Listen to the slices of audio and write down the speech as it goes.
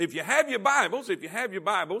If you have your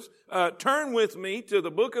Bibles, turn with me to the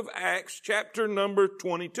book of Acts, chapter number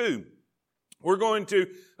 22. We're going to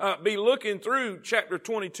be looking through chapter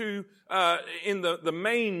 22 in the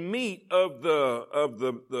main meat of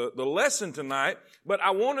the lesson tonight. But I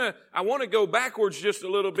want to go backwards just a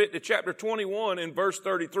little bit to chapter 21 and verse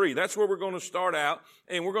 33. That's where we're going to start out,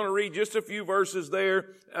 and we're going to read just a few verses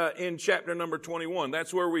there in chapter number 21.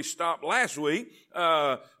 That's where we stopped last week.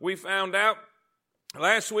 We found out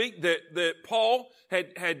last week that Paul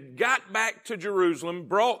had got back to Jerusalem,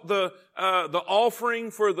 brought the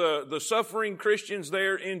offering for the suffering Christians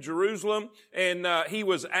there in Jerusalem, and he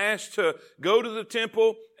was asked to go to the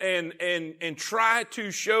temple and try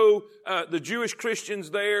to show the Jewish Christians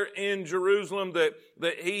there in Jerusalem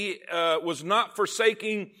that he was not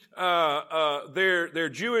forsaking their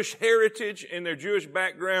Jewish heritage and their Jewish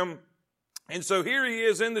background. And so here he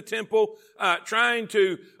is in the temple, trying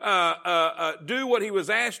to do what he was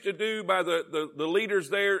asked to do by the leaders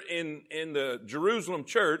there in the Jerusalem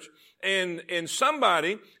church. And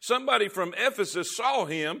somebody from Ephesus saw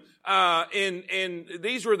him, and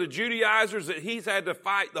these were the Judaizers that he's had to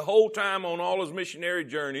fight the whole time on all his missionary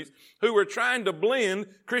journeys, who were trying to blend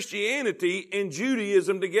Christianity and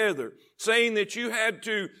Judaism together, saying that you had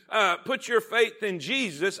to put your faith in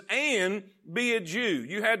Jesus and be a Jew.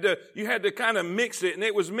 You had to kind of mix it, and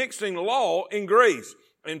it was mixing law and grace.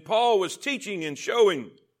 And Paul was teaching and showing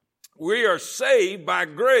we are saved by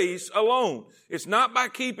grace alone. It's not by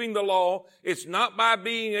keeping the law. It's not by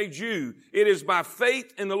being a Jew. It is by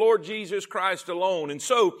faith in the Lord Jesus Christ alone. And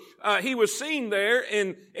so he was seen there,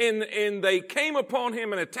 and they came upon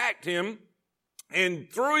him and attacked him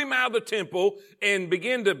and threw him out of the temple and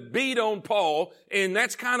began to beat on Paul. And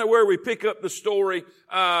that's kind of where we pick up the story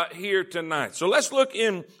here tonight. So let's look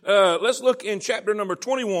in chapter number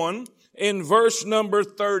 21 in verse number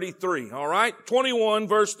 33. All right? 21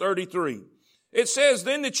 verse 33. It says,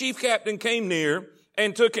 "Then the chief captain came near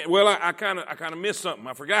and took him." Well, I kind of missed something.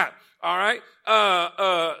 I forgot. All right.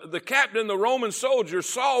 The captain, the Roman soldiers,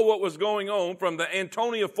 saw what was going on from the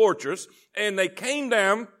Antonia fortress, and they came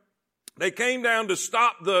down. They came down to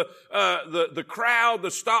stop the crowd,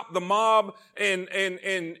 to stop the mob,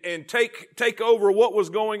 and take over what was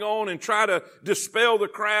going on and try to dispel the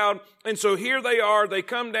crowd. And so here they are. They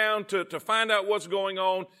come down to find out what's going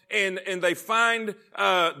on, and they find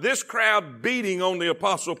this crowd beating on the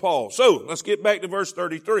Apostle Paul. So let's get back to verse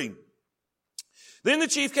 33. "Then the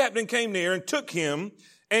chief captain came near and took him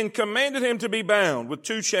and commanded him to be bound with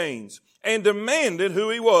 2 chains, and demanded who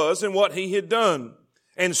he was and what he had done.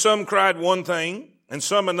 And some cried one thing, and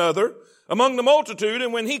some another, among the multitude.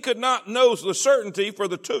 And when he could not know the certainty for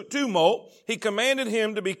the tumult, he commanded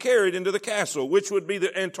him to be carried into the castle, which would be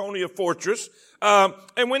the Antonia fortress.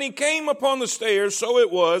 And when he came upon the stairs, so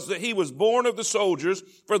it was that he was borne of the soldiers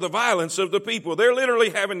for the violence of the people." They're literally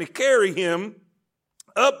having to carry him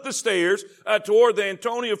up the stairs toward the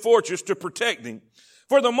Antonia fortress to protect him.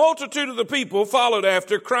 "For the multitude of the people followed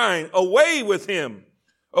after, crying, 'Away with him!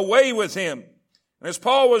 Away with him!' As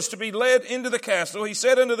Paul was to be led into the castle, he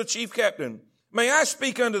said unto the chief captain, 'May I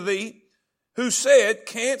speak unto thee?' Who said,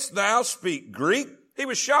 'Canst thou speak Greek?'" He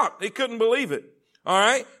was shocked. He couldn't believe it. All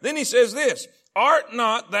right. Then he says this, "Art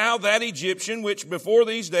not thou that Egyptian which before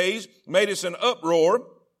these days madest an uproar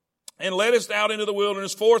and leddest out into the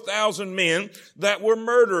wilderness 4,000 men that were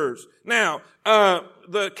murderers?" Now,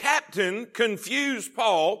 the captain confused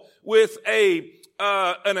Paul with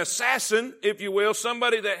an assassin, if you will,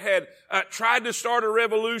 somebody that had tried to start a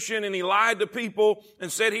revolution, and he lied to people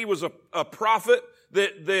and said he was a prophet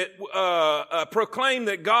that proclaimed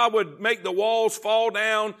that God would make the walls fall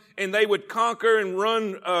down and they would conquer and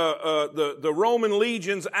run the Roman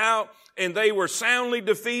legions out, and they were soundly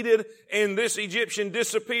defeated, and this Egyptian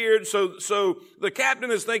disappeared. So the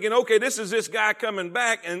captain is thinking, okay, this is this guy coming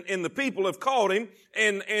back, and the people have caught him,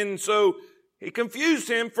 and so he confused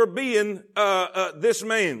him for being this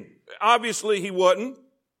man. Obviously he wasn't,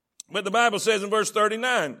 but the Bible says in verse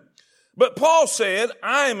 39, "But Paul said,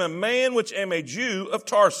 I am a man which am a Jew of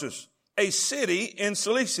Tarsus, a city in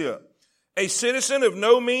Cilicia, a citizen of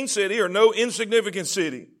no mean city," or no insignificant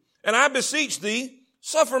city. "And I beseech thee,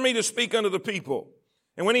 suffer me to speak unto the people."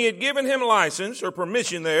 And when he had given him license or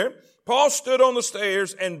permission there, Paul stood on the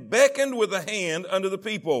stairs and beckoned with the hand unto the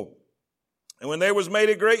people. And when there was made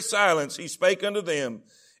a great silence, he spake unto them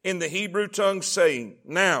in the Hebrew tongue, saying,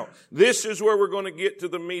 now, this is where we're going to get to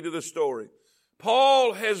the meat of the story.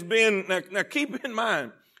 Paul has been, now keep in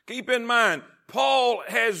mind, Paul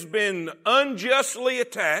has been unjustly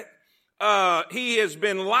attacked. He has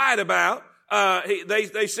been lied about.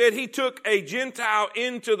 They said he took a Gentile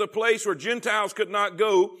into the place where Gentiles could not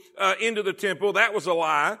go into the temple. That was a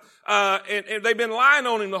lie. And they've been lying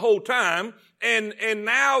on him the whole time. And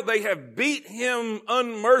now they have beat him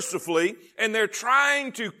unmercifully, and they're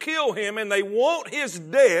trying to kill him, and they want his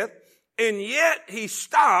death. And yet he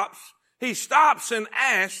stops and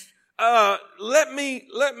asks, let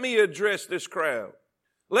me address this crowd.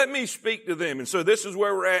 Let me speak to them. And so this is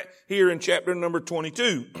where we're at here in chapter number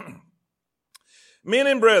 22. Men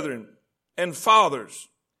and brethren and fathers,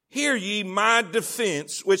 hear ye my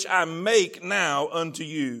defense, which I make now unto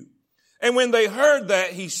you. And when they heard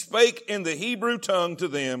that he spake in the Hebrew tongue to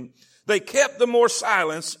them, they kept the more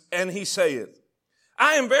silence, and he saith,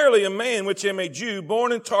 I am verily a man which am a Jew,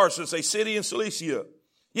 born in Tarsus, a city in Cilicia,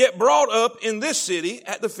 yet brought up in this city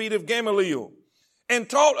at the feet of Gamaliel, and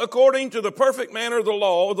taught according to the perfect manner of the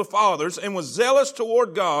law of the fathers, and was zealous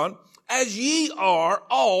toward God, as ye are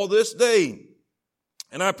all this day.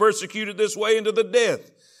 And I persecuted this way unto the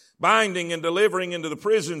death, binding and delivering into the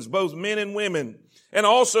prisons both men and women. And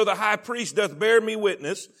also the high priest doth bear me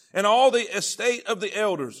witness, and all the estate of the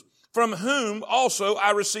elders, from whom also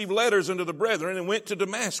I received letters unto the brethren, and went to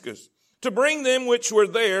Damascus, to bring them which were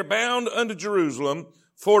there bound unto Jerusalem,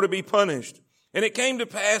 for to be punished. And it came to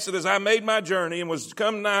pass that as I made my journey, and was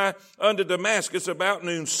come nigh unto Damascus about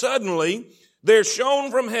noon, suddenly there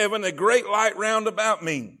shone from heaven a great light round about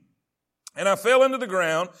me. And I fell into the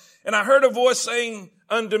ground, and I heard a voice saying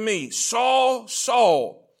unto me, Saul,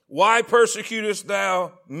 Saul, why persecutest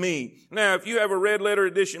thou me? Now, if you have a red letter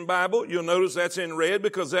edition Bible, you'll notice that's in red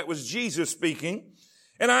because that was Jesus speaking.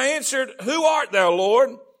 And I answered, Who art thou,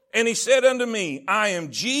 Lord? And he said unto me, I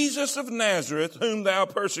am Jesus of Nazareth, whom thou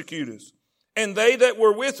persecutest. And they that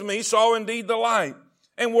were with me saw indeed the light,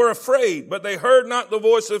 and were afraid, but they heard not the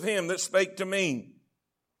voice of him that spake to me.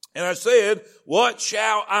 And I said, What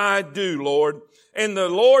shall I do, Lord? And the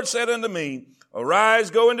Lord said unto me,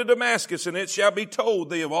 Arise, go into Damascus, and it shall be told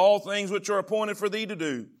thee of all things which are appointed for thee to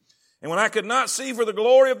do. And when I could not see for the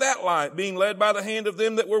glory of that light, being led by the hand of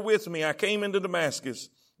them that were with me, I came into Damascus.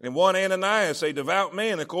 And one Ananias, a devout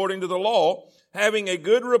man according to the law, having a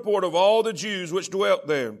good report of all the Jews which dwelt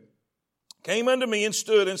there, came unto me and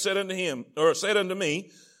stood and said unto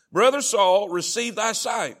me, Brother Saul, receive thy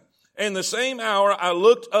sight. And the same hour I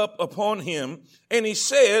looked up upon him, and he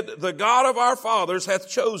said, The God of our fathers hath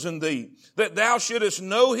chosen thee, that thou shouldest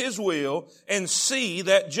know his will, and see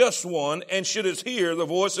that just one, and shouldest hear the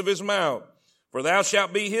voice of his mouth. For thou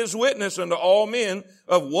shalt be his witness unto all men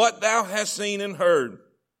of what thou hast seen and heard.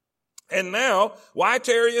 And now, why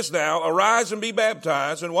tarriest thou? Arise and be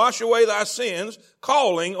baptized, and wash away thy sins,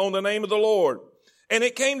 calling on the name of the Lord. And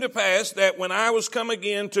it came to pass that when I was come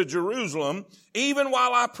again to Jerusalem, even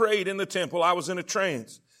while I prayed in the temple, I was in a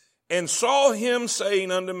trance, and saw him saying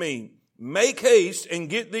unto me, Make haste and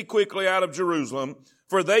get thee quickly out of Jerusalem,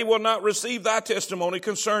 for they will not receive thy testimony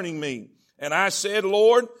concerning me. And I said,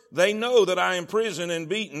 Lord, they know that I imprisoned and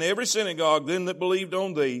beaten every synagogue them that believed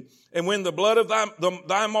on thee. And when the blood of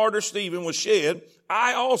thy martyr Stephen was shed,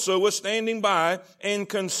 I also was standing by and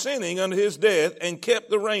consenting unto his death, and kept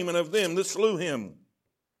the raiment of them that slew him.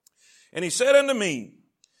 And he said unto me,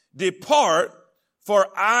 Depart, for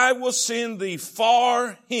I will send thee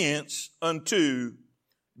far hence unto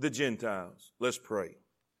the Gentiles. Let's pray.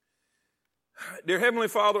 Dear Heavenly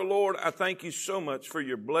Father, Lord, I thank you so much for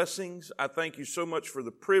your blessings. I thank you so much for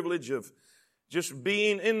the privilege of just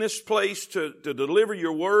being in this place to deliver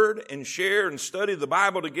your word and share and study the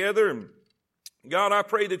Bible together. And God, I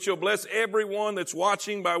pray that you'll bless everyone that's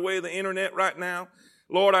watching by way of the internet right now.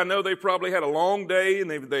 Lord, I know they probably had a long day,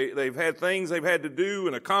 and they've had things they've had to do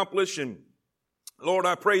and accomplish. And Lord,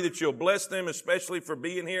 I pray that you'll bless them, especially for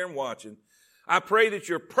being here and watching. I pray that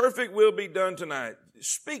your perfect will be done tonight.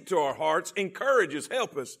 Speak to our hearts, encourage us,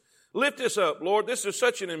 help us, lift us up. Lord, this is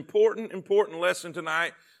such an important lesson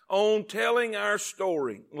tonight on telling our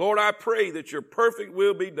story. Lord, I pray that your perfect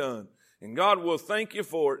will be done. And God will thank you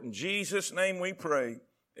for it. In Jesus' name we pray.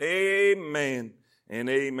 Amen and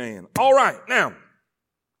amen. All right, now,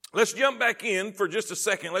 let's jump back in for just a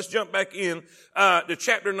second. Let's jump back in to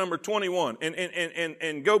chapter number 21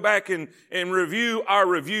 and go back and review our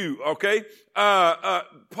review, okay?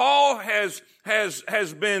 Paul has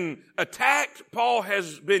been attacked. Paul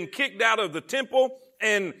has been kicked out of the temple.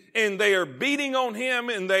 and they are beating on him,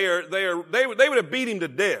 and they would have beat him to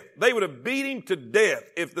death. They would have beat him to death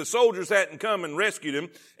if the soldiers hadn't come and rescued him.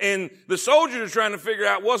 And the soldiers are trying to figure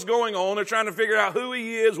out what's going on. They're trying to figure out who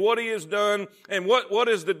he is, what he has done, and what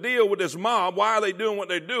is the deal with this mob. Why are they doing what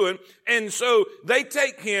they're doing? And so they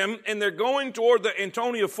take him, and they're going toward the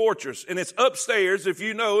Antonia Fortress. And it's upstairs, if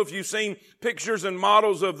you've seen pictures and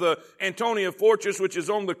models of the Antonia Fortress, which is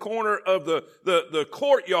on the corner of the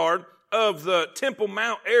courtyard of the Temple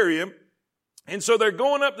Mount area. And so they're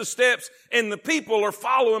going up the steps, and the people are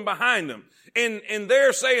following behind them. And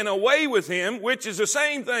they're saying, away with him, which is the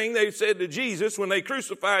same thing they said to Jesus when they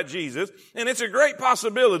crucified Jesus. And it's a great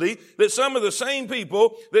possibility that some of the same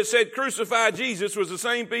people that said crucify Jesus was the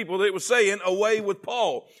same people that was saying away with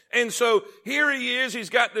Paul. And so here he is. He's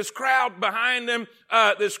got this crowd behind him,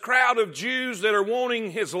 this crowd of Jews that are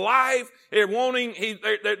wanting his life. They're wanting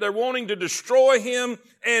to destroy him.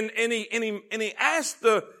 And he asked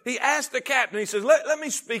the captain, he says, let me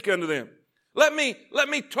speak unto them. Let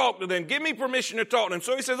me talk to them. Give me permission to talk to them.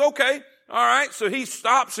 So he says, okay, all right. So he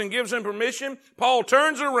stops and gives them permission. Paul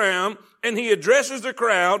turns around and he addresses the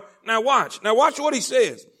crowd. Now watch what he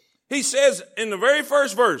says. He says in the very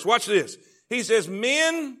first verse, watch this. He says,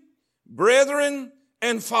 men, brethren,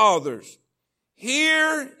 and fathers,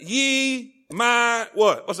 hear ye my,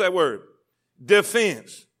 what? What's that word?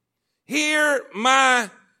 Defense. Hear my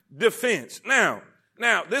defense. Now,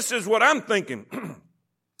 this is what I'm thinking.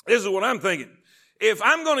 This is what I'm thinking. If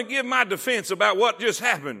I'm going to give my defense about what just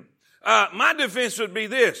happened, my defense would be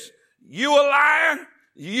this. You a liar?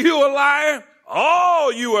 You a liar?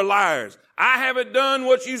 All you are liars. I haven't done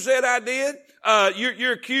what you said I did.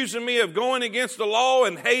 You're accusing me of going against the law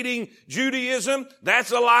and hating Judaism.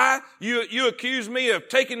 That's a lie. You accuse me of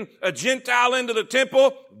taking a Gentile into the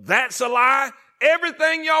temple. That's a lie.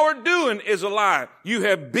 Everything y'all are doing is a lie. You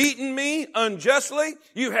have beaten me unjustly.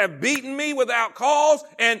 You have beaten me without cause.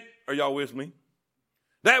 And are y'all with me?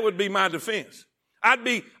 That would be my defense. I'd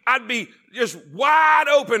be just wide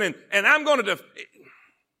open and I'm going to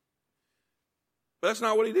But that's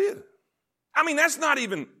not what he did. I mean, that's not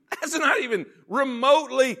even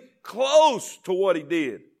remotely close to what he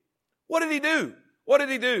did. What did he do? What did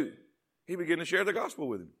he do? He began to share the gospel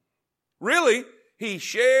with him. Really, he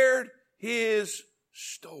shared his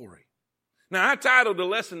story. Now, I titled the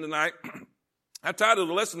lesson tonight,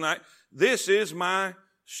 This is My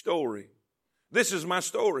Story. This is my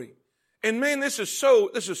story. And man, this is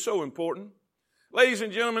so important. Ladies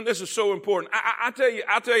and gentlemen, this is so important. I'll tell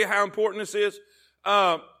you how important this is.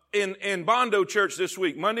 In Bondo Church this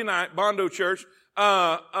week, Monday night, Bondo Church,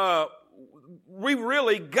 we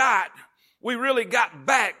really got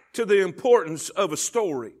back to the importance of a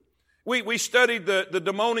story. We studied the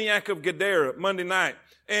demoniac of Gadara Monday night.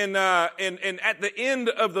 And at the end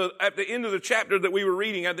of the chapter that we were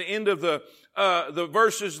reading, at the end of the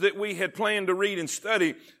verses that we had planned to read and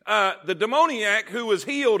study, the demoniac who was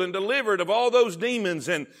healed and delivered of all those demons,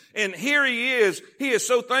 and here he is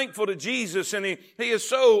so thankful to Jesus, and he is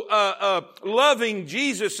so loving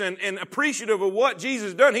Jesus and appreciative of what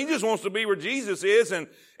Jesus done. He just wants to be where Jesus is, and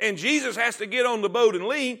Jesus has to get on the boat and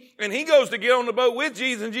leave, and he goes to get on the boat with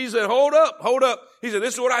Jesus, and Jesus said, hold up. He said,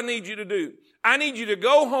 this is what I need you to do. I need you to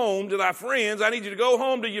go home to thy friends. I need you to go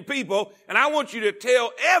home to your people, and I want you to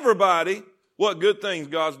tell everybody what good things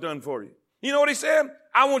God's done for you. You know what he said?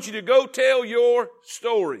 I want you to go tell your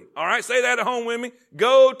story. All right, say that at home with me.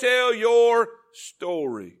 Go tell your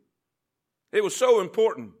story. It was so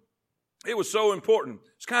important. It was so important.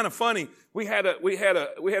 It's kind of funny. We had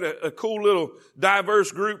a cool little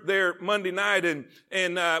diverse group there Monday night, and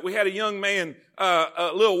we had a young man,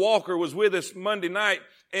 Lil Walker was with us Monday night.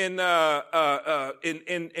 And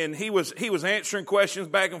he was answering questions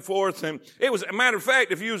back and forth. And it was, a matter of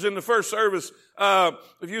fact, if you was in the first service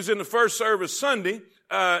Sunday,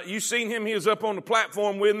 you seen him. He was up on the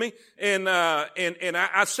platform with me. And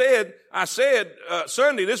I said,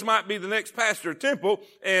 Sunday, this might be the next pastor of Temple.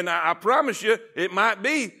 And I promise you, it might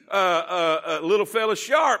be, a little fella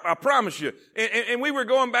Sharp. I promise you. And we were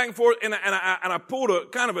going back and forth, and I pulled a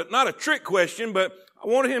kind of not a trick question, but I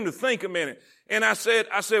wanted him to think a minute. And I said,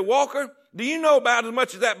 Walker, do you know about as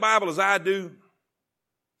much of that Bible as I do?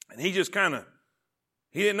 And he just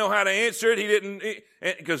he didn't know how to answer it.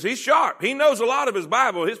 Because he's sharp. He knows a lot of his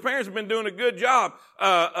Bible. His parents have been doing a good job,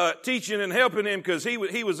 teaching and helping him, because he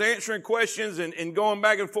was answering questions and going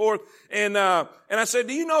back and forth. And I said,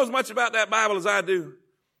 do you know as much about that Bible as I do?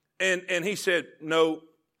 And he said, no.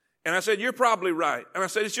 And I said, you're probably right. And I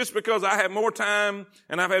said, it's just because I have more time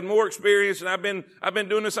and I've had more experience, and I've been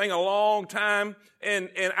doing this thing a long time. And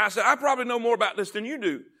I said, I probably know more about this than you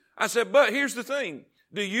do. I said, but here's the thing.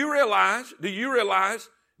 Do you realize that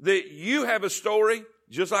you have a story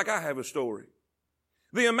just like I have a story?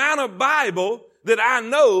 The amount of Bible that I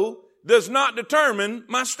know does not determine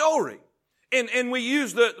my story. And we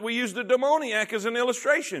use the demoniac as an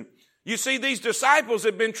illustration. You see, these disciples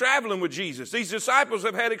have been traveling with Jesus. These disciples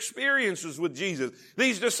have had experiences with Jesus.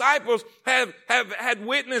 These disciples have had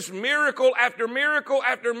witnessed miracle after miracle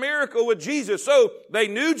after miracle with Jesus. So they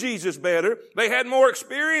knew Jesus better. They had more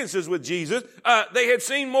experiences with Jesus. They had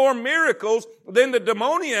seen more miracles than the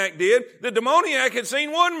demoniac did. The demoniac had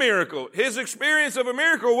seen one miracle. His experience of a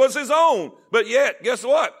miracle was his own. But yet, guess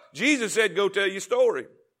what? Jesus said, go tell your story.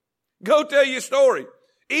 Go tell your story.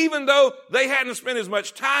 Even though they hadn't spent as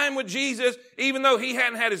much time with Jesus, even though he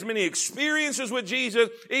hadn't had as many experiences with Jesus,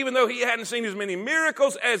 even though he hadn't seen as many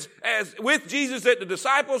miracles as with Jesus that the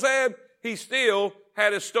disciples had, he still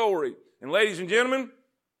had a story. And ladies and gentlemen,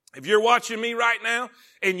 if you're watching me right now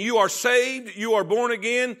and you are saved, you are born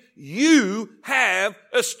again, you have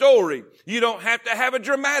a story. You don't have to have a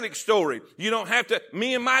dramatic story. You don't have to,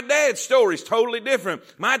 me and my dad's story is totally different.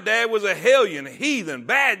 My dad was a hellion, a heathen,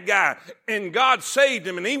 bad guy, and God saved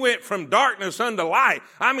him and he went from darkness unto light.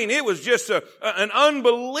 I mean, it was just an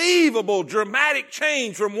unbelievable dramatic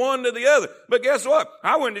change from one to the other. But guess what?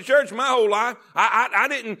 I went to church my whole life. I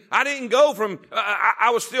didn't go from,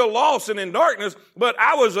 I was still lost and in darkness, but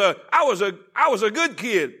I was a good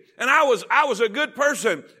kid. And I was a good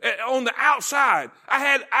person on the outside.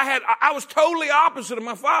 I was totally opposite of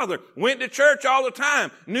my father. Went to church all the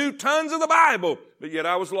time. Knew tons of the Bible. But yet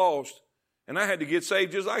I was lost. And I had to get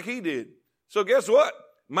saved just like he did. So guess what?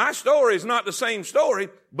 My story is not the same story,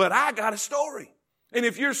 but I got a story. And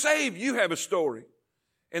if you're saved, you have a story.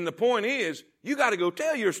 And the point is, you got to go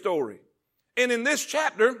tell your story. And in this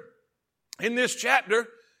chapter,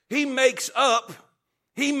 he makes up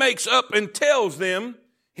and tells them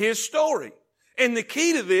his story. And the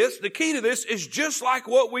key to this is just like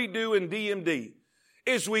what we do in DMD,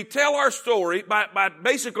 is we tell our story by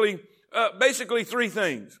basically three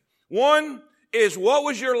things. One is, what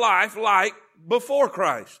was your life like before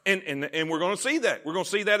Christ? And we're going to see that. We're going to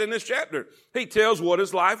see that in this chapter. He tells what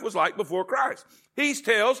his life was like before Christ. He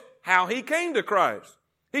tells how he came to Christ.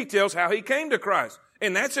 He tells how he came to Christ.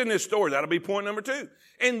 And that's in this story. That'll be point number 2.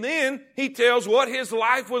 And then he tells what his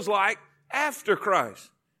life was like after Christ.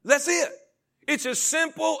 That's it. It's as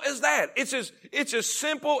simple as that. It's as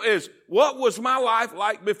simple as, what was my life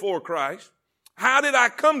like before Christ? How did I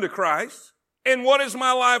come to Christ? And what is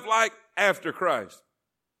my life like after Christ?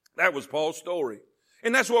 That was Paul's story.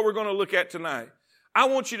 And that's what we're going to look at tonight. I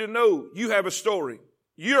want you to know you have a story.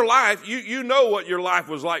 Your life, you know what your life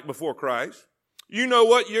was like before Christ. You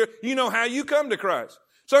know how you come to Christ.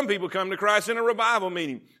 Some people come to Christ in a revival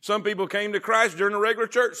meeting. Some people came to Christ during a regular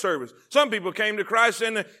church service. Some people came to Christ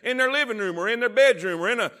in their living room or in their bedroom or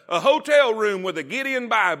in a hotel room with a Gideon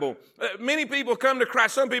Bible. Many people come to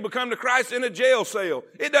Christ. Some people come to Christ in a jail cell.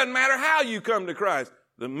 It doesn't matter how you come to Christ.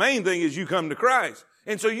 The main thing is you come to Christ.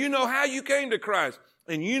 And so you know how you came to Christ.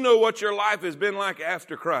 And you know what your life has been like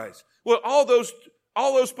after Christ. Well, all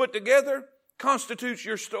those put together constitutes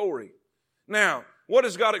your story. Now, what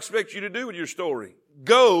does God expect you to do with your story?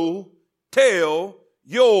 Go tell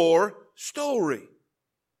your story.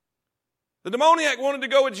 The demoniac wanted to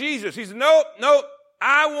go with Jesus. He said, nope,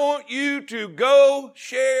 I want you to go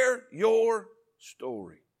share your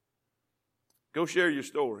story. Go share your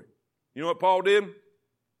story. You know what Paul did?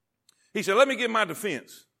 He said, let me give my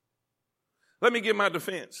defense. Let me give my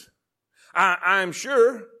defense. I'm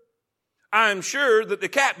sure that the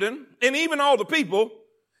captain and even all the people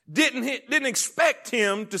didn't expect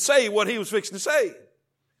him to say what he was fixing to say.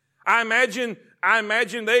 I imagine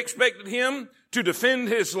they expected him to defend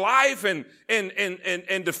his life and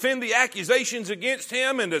defend the accusations against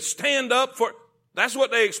him and to stand up for. That's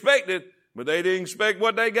what they expected, but they didn't expect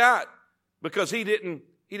what they got, because he didn't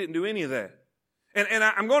do any of that. And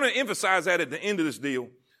I'm going to emphasize that at the end of this deal.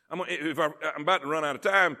 I'm about to run out of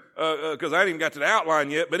time because I haven't even got to the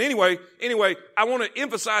outline yet. But anyway, I want to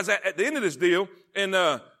emphasize that at the end of this deal. And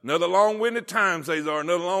another long-winded time, Cesar,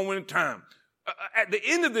 another long-winded time. At the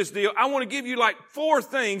end of this deal, I want to give you like 4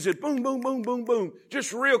 things that boom, boom, boom, boom, boom,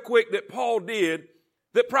 just real quick, that Paul did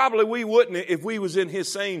that probably we wouldn't if we was in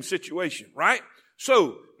his same situation, right?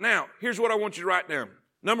 So now, here's what I want you to write down.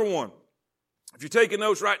 Number 1, if you're taking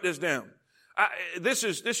notes, write this down. This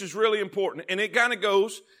is really important, and it kind of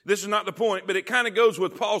goes, this is not the point, but it kind of goes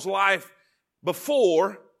with Paul's life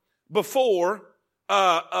before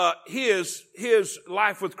his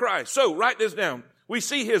life with Christ. So write this down. We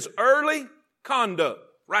see his early conduct.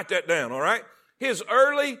 Write that down, all right? His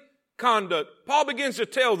early conduct. Paul begins to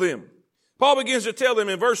tell them. Paul begins to tell them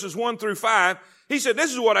in verses 1 through 5, he said,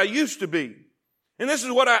 this is what I used to be. And this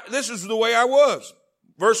is the way I was.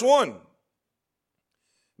 Verse 1.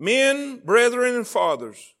 Men, brethren, and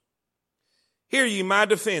fathers, hear ye my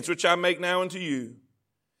defense, which I make now unto you.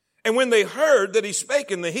 And when they heard that he spake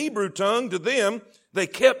in the Hebrew tongue to them, they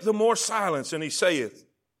kept the more silence. And he saith,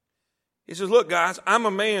 he says, look, guys, I'm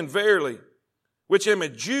a man verily, which am a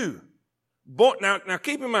Jew. Born, now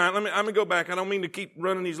keep in mind, let me go back. I don't mean to keep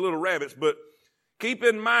running these little rabbits, but keep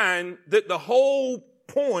in mind that the whole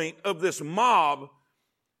point of this mob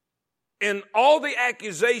and all the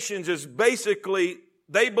accusations is basically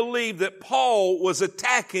they believe that Paul was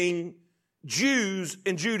attacking Jews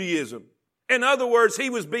and Judaism. In other words, he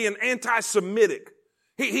was being anti-Semitic.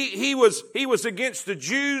 He was against the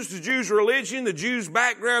Jews' religion, the Jews'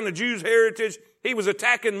 background, the Jews' heritage. He was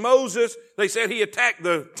attacking Moses. They said he attacked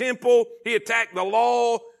the temple. He attacked the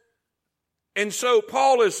law. And so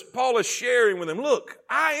Paul is sharing with them, look,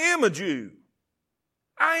 I am a Jew.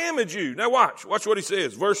 I am a Jew. Now watch what he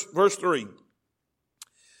says. Verse 3.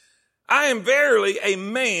 I am verily a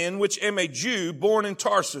man which am a Jew born in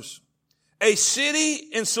Tarsus, a city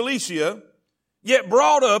in Cilicia, yet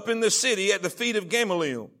brought up in the city at the feet of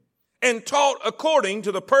Gamaliel, and taught according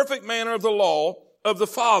to the perfect manner of the law of the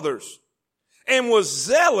fathers, and was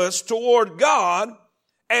zealous toward God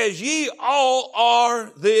as ye all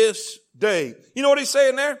are this day. You know what he's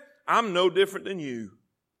saying there? I'm no different than you.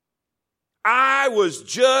 I was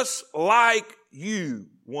just like you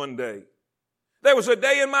one day. There was a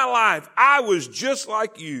day in my life I was just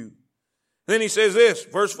like you. Then he says this,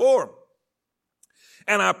 verse 4.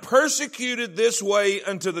 And I persecuted this way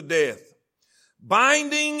unto the death,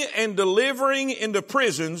 binding and delivering into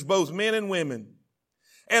prisons both men and women.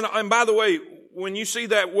 And by the way, when you see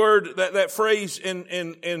that word, that phrase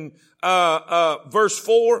in verse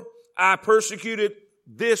 4, I persecuted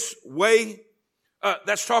this way,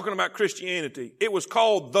 that's talking about Christianity. It was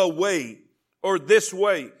called the way or this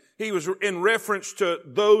way. He was in reference to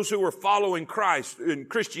those who were following Christ in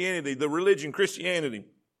Christianity, the religion Christianity.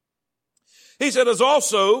 He said, as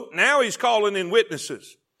also, now he's calling in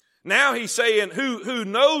witnesses. Now he's saying, who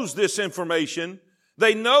knows this information?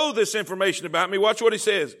 They know this information about me. Watch what he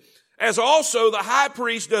says. As also the high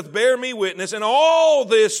priest doth bear me witness, and all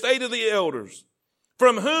this state of the elders,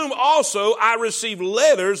 from whom also I received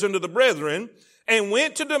letters unto the brethren, and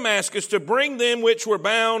went to Damascus to bring them which were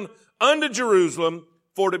bound unto Jerusalem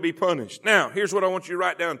for to be punished. Now, here's what I want you to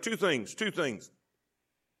write down. Two things.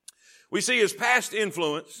 We see his past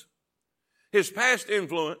influence,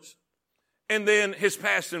 and then his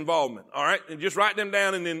past involvement. All right? And just write them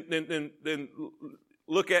down and then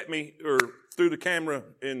look at me or through the camera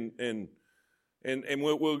and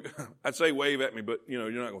we'll I'd say wave at me, but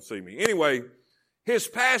you're not going to see me. Anyway, his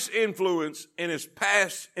past influence and his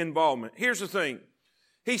past involvement. Here's the thing.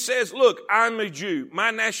 He says, look, I'm a Jew.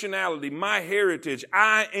 My nationality, my heritage,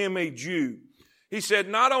 I am a Jew. He said,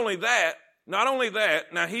 not only that,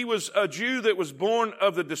 now he was a Jew that was born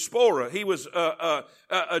of the diaspora. He was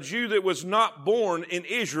a Jew that was not born in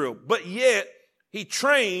Israel, but yet he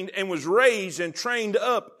trained and was raised and trained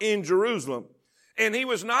up in Jerusalem. And he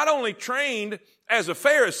was not only trained as a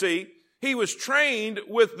Pharisee, he was trained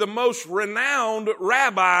with the most renowned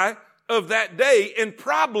rabbi of that day and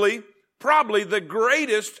probably the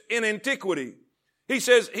greatest in antiquity. He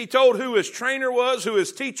says he told who his trainer was, who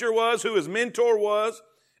his teacher was, who his mentor was.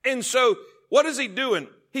 And so what is he doing?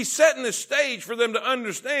 He's setting the stage for them to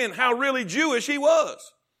understand how really Jewish he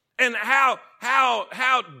was and how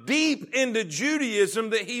deep into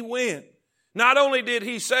Judaism that he went. Not only did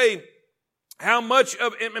he say how much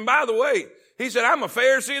of, and by the way, he said, I'm a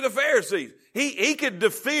Pharisee of the Pharisees. He could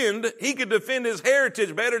defend his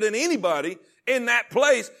heritage better than anybody in that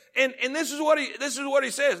place. And this is what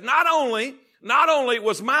he says. Not only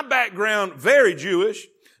was my background very Jewish,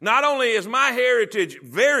 not only is my heritage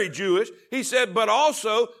very Jewish, he said, but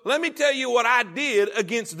also, let me tell you what I did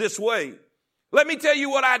against this way. Let me tell you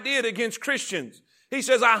what I did against Christians. He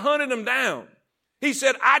says, I hunted them down. He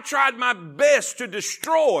said, I tried my best to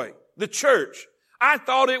destroy the church. I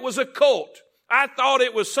thought it was a cult. I thought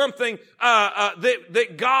it was something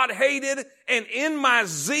that God hated. And in my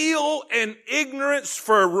zeal and ignorance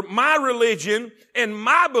for my religion and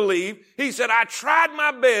my belief, he said, I tried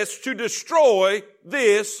my best to destroy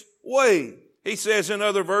this way. He says in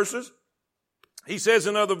other verses, he says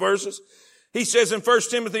in 1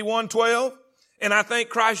 Timothy 1:12, and I thank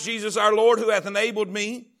Christ Jesus our Lord who hath enabled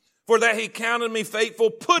me, for that he counted me faithful,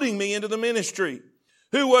 putting me into the ministry.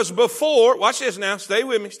 Who was before, watch this now, stay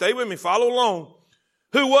with me, follow along.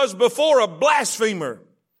 Who was before a blasphemer,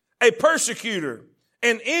 a persecutor,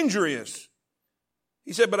 and injurious.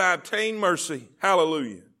 He said, but I obtained mercy.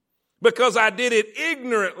 Hallelujah. Because I did it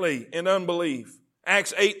ignorantly in unbelief.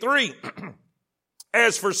 Acts 8:3.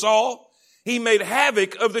 As for Saul, he made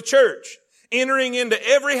havoc of the church, entering into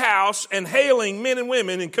every house and hailing men and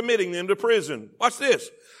women and committing them to prison. Watch this.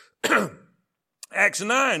 Acts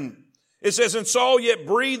 9. It says, and Saul, yet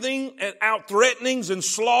breathing out threatenings and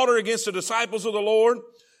slaughter against the disciples of the Lord,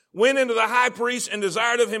 went into the high priest and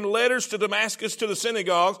desired of him letters to Damascus to the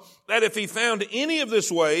synagogues, that if he found any of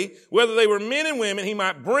this way, whether they were men and women, he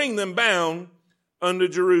might bring them bound unto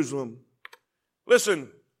Jerusalem.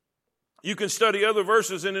 Listen, you can study other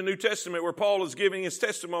verses in the New Testament where Paul is giving his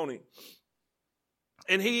testimony.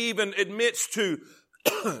 And he even admits to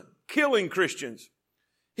killing Christians.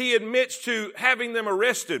 He admits to having them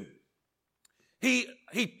arrested. He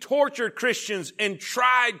tortured Christians and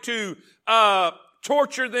tried to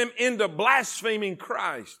torture them into blaspheming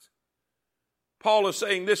Christ. Paul is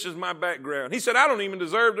saying, this is my background. He said, I don't even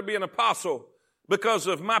deserve to be an apostle because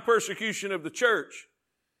of my persecution of the church.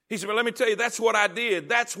 He said, but let me tell you, that's what I did.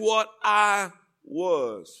 That's what I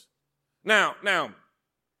was. Now,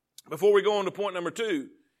 before we go on to point number 2,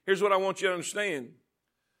 here's what I want you to understand.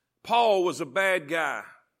 Paul was a bad guy.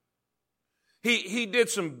 He did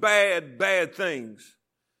some bad things.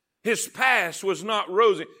 His past was not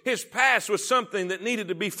rosy. His past was something that needed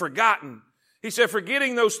to be forgotten. He said,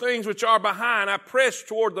 forgetting those things which are behind, I press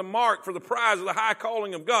toward the mark for the prize of the high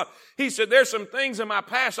calling of God. He said, there's some things in my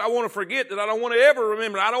past I want to forget that I don't want to ever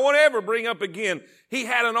remember. I don't want to ever bring up again. He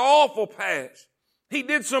had an awful past. He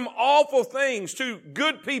did some awful things to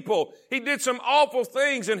good people. He did some awful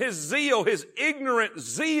things, and his zeal, his ignorant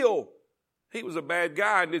zeal, he was a bad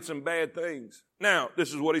guy and did some bad things. Now, this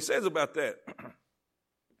is what he says about that.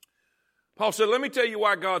 Paul said, let me tell you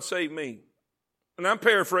why God saved me. And I'm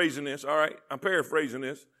paraphrasing this, all right? I'm paraphrasing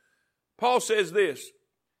this. Paul says this.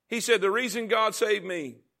 He said, the reason God saved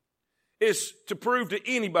me is to prove to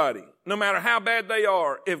anybody, no matter how bad they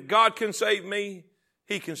are, if God can save me,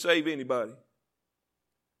 he can save anybody.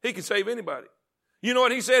 He can save anybody. You know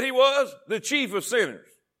what he said he was? The chief of sinners.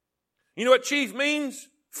 You know what chief means?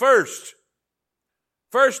 First.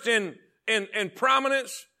 First in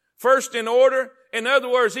prominence, first in order. In other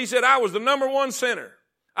words, he said, I was the number one sinner.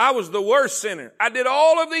 I was the worst sinner. I did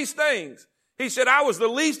all of these things. He said, I was the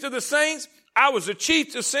least of the saints. I was the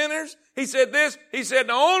chief of sinners. He said this. He said,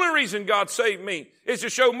 the only reason God saved me is to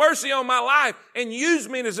show mercy on my life and use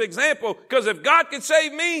me as an example, because if God could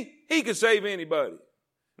save me, he could save anybody.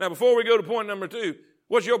 Now, before we go to point number 2,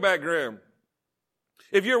 what's your background?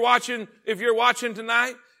 If you're watching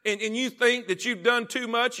tonight, and you think that you've done too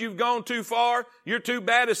much, you've gone too far, you're too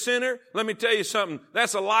bad a sinner, let me tell you something.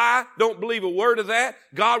 That's a lie. Don't believe a word of that.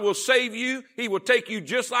 God will save you. He will take you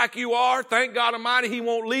just like you are. Thank God Almighty, he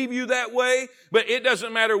won't leave you that way. But it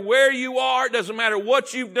doesn't matter where you are. It doesn't matter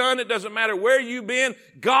what you've done. It doesn't matter where you've been.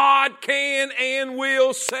 God can and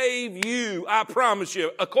will save you. I promise you.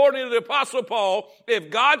 According to the Apostle Paul, if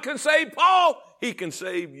God can save Paul, he can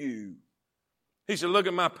save you. He said, look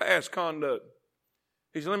at my past conduct.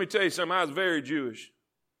 He said, let me tell you something. I was very Jewish.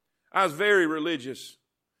 I was very religious.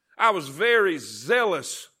 I was very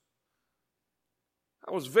zealous.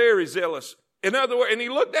 In other words, and he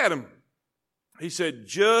looked at him. He said,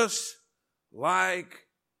 just like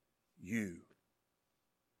you.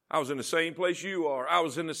 I was in the same place you are. I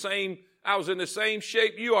was in the same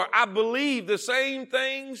shape you are. I believe the same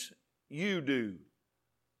things you do.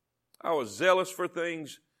 I was zealous for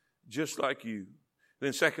things just like you.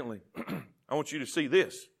 Then secondly, I want you to see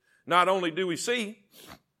this. Not only do we see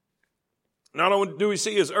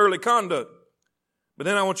his early conduct, but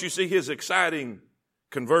then I want you to see his exciting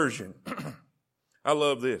conversion. I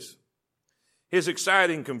love this. His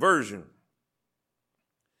exciting conversion.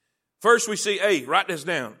 First we see write this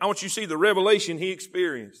down. I want you to see the revelation he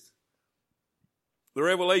experienced. The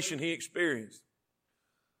revelation he experienced.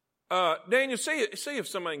 Daniel, see if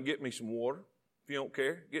somebody can get me some water. If you don't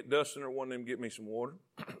care, get Dustin or one of them get me some water.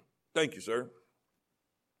 Thank you, sir.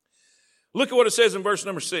 Look at what it says in verse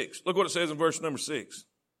number 6. Look what it says in verse number 6.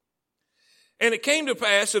 And it came to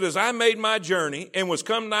pass that as I made my journey and was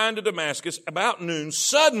come nigh unto Damascus about noon,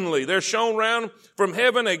 suddenly there shone round from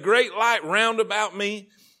heaven a great light round about me.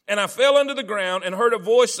 And I fell unto the ground and heard a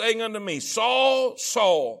voice saying unto me, Saul,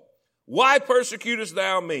 Saul, why persecutest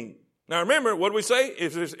thou me? Now remember, what do we say?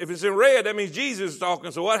 If it's in red, that means Jesus is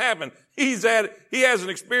talking. So what happened? He has an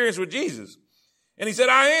experience with Jesus. And he said,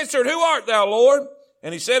 I answered, who art thou, Lord?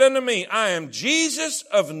 And he said unto me, I am Jesus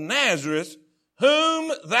of Nazareth,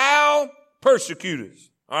 whom thou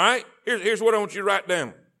persecutest. All right? Here's what I want you to write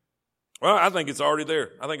down. Well, I think it's already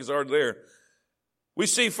there. We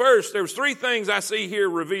see first, there was three things I see here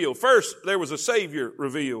revealed. First, there was a Savior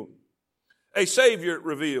revealed. A Savior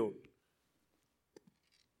revealed.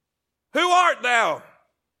 Who art thou?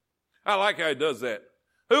 I like how he does that.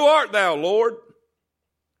 Who art thou, Lord?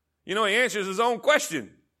 You know, he answers his own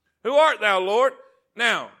question. Who art thou, Lord?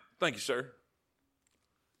 Now, thank you, sir.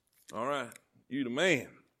 All right, you the man.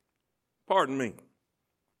 Pardon me.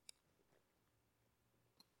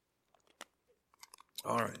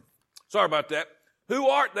 All right. Sorry about that. Who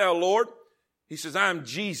art thou, Lord? He says, I am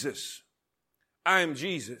Jesus. I am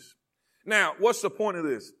Jesus. Now, what's the point of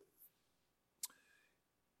this?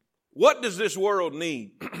 What does this world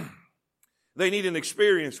need? They need an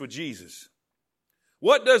experience with Jesus.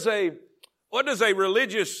 What does a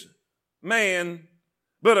religious man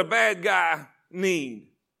but a bad guy need?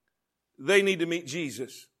 They need to meet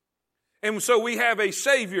Jesus. And so we have a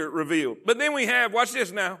Savior revealed. But then we have, watch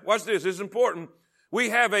this now, watch this, this is important. We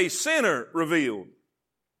have a sinner revealed.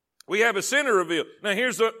 We have a sinner revealed. Now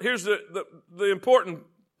here's the important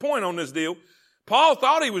point on this deal. Paul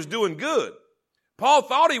thought he was doing good. Paul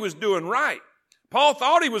thought he was doing right. Paul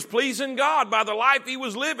thought he was pleasing God by the life he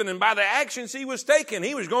was living and by the actions he was taking.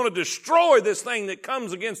 He was going to destroy this thing that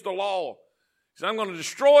comes against the law. He said, I'm going to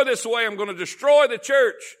destroy this way. I'm going to destroy the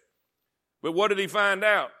church. But what did he find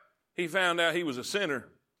out? He found out he was a sinner.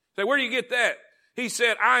 Say, where do you get that? He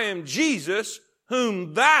said, I am Jesus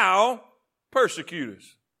whom thou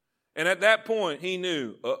persecutest. And at that point, he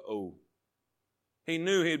knew, He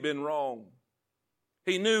knew he had been wrong.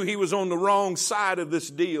 He knew he was on the wrong side of this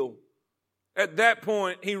deal. At that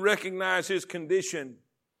point, he recognized his condition.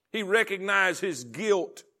 He recognized his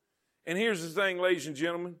guilt. And here's the thing, ladies and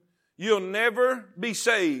gentlemen. You'll never be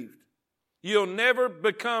saved. You'll never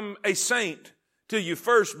become a saint till you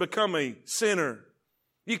first become a sinner.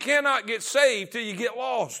 You cannot get saved till you get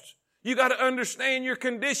lost. You got to understand your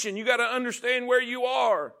condition. You got to understand where you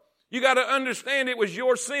are. You got to understand it was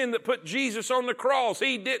your sin that put Jesus on the cross.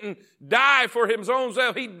 He didn't die for his own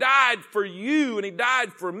self. He died for you and he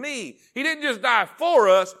died for me. He didn't just die for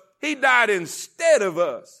us. He died instead of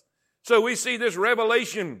us. So we see this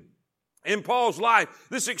revelation in Paul's life,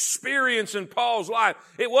 this experience in Paul's life.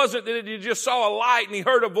 It wasn't that he just saw a light and he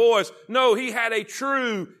heard a voice. No, he had a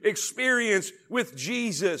true experience with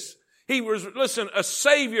Jesus. A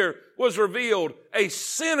Savior was revealed. A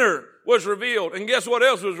sinner was revealed. And guess what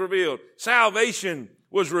else was revealed? Salvation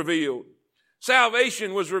was revealed.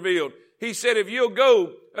 Salvation was revealed. He said, if you'll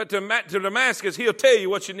go to Damascus, he'll tell you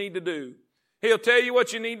what you need to do. He'll tell you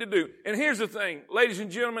what you need to do. And here's the thing, ladies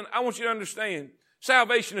and gentlemen, I want you to understand,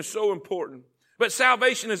 salvation is so important. But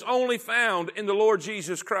salvation is only found in the Lord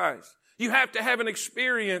Jesus Christ. You have to have an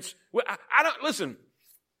experience. Let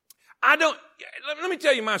me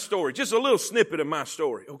tell you my story, just a little snippet of my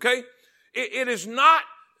story, okay? It is not,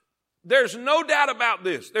 there's no doubt about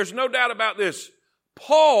this. There's no doubt about this.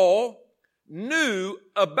 Paul knew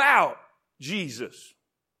about Jesus,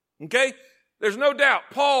 okay? There's no doubt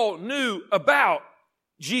Paul knew about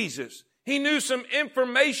Jesus. He knew some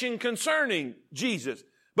information concerning Jesus,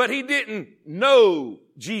 but he didn't know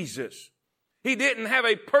Jesus. He didn't have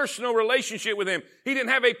a personal relationship with him. He didn't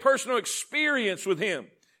have a personal experience with him.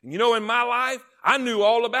 And you know, in my life, I knew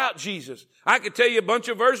all about Jesus. I could tell you a bunch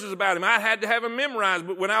of verses about him. I had to have them memorized.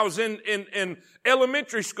 But when I was in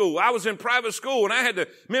elementary school, I was in private school, and I had to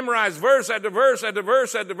memorize verse after verse after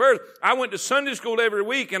verse after verse. I went to Sunday school every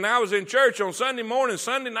week, and I was in church on Sunday morning,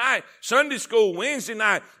 Sunday night, Sunday school, Wednesday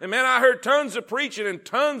night. And man, I heard tons of preaching and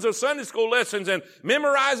tons of Sunday school lessons and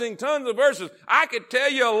memorizing tons of verses. I could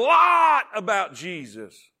tell you a lot about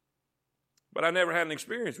Jesus, but I never had an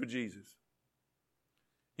experience with Jesus.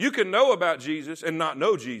 You can know about Jesus and not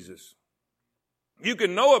know Jesus. You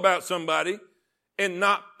can know about somebody and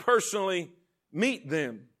not personally meet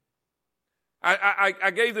them.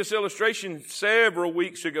 I gave this illustration several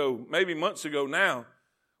weeks ago, maybe months ago now,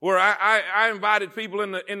 where I invited people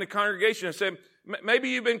in the congregation and said, maybe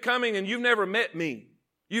you've been coming and you've never met me.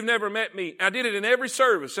 You've never met me. I did it in every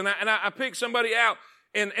service, and I picked somebody out.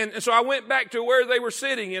 And so I went back to where they were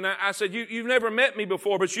sitting, and I said, you've never met me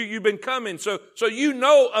before, but you've been coming, so you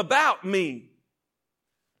know about me.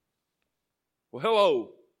 Well, hello.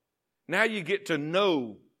 Now you get to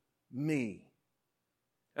know me.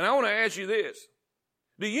 And I want to ask you this.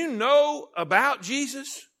 Do you know about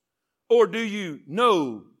Jesus, or do you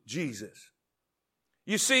know Jesus?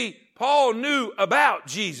 You see, Paul knew about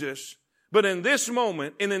Jesus, but in this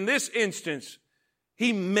moment and in this instance,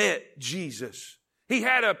 he met Jesus. He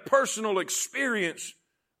had a personal experience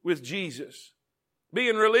with Jesus.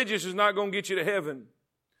 Being religious is not going to get you to heaven.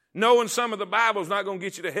 Knowing some of the Bible is not going to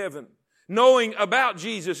get you to heaven. Knowing about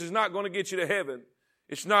Jesus is not going to get you to heaven.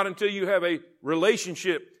 It's not until you have a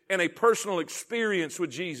relationship and a personal experience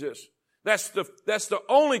with Jesus. That's the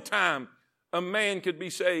only time a man could be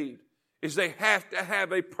saved, is they have to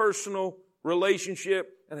have a personal relationship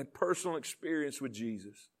and a personal experience with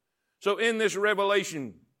Jesus. So in this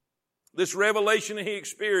revelation that he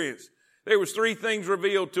experienced, there was 3 things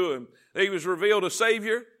revealed to him. He was revealed a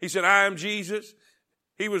Savior. He said, I am Jesus.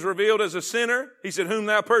 He was revealed as a sinner. He said, whom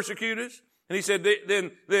thou persecutest. And he said,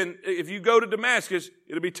 then if you go to Damascus,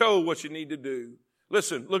 it'll be told what you need to do.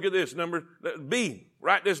 Listen, look at this. Number B.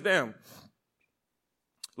 Write this down.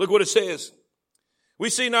 Look what it says. We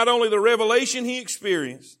see not only the revelation he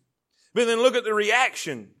experienced, but then look at the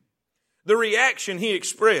reaction he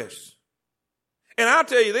expressed. And I'll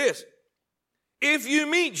tell you this, if you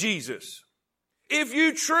meet Jesus, if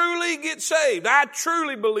you truly get saved, I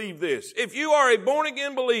truly believe this. If you are a born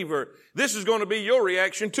again believer, this is going to be your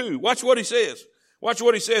reaction too. Watch what he says. Watch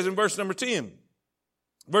what he says in verse number 10.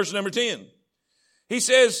 Verse number 10. He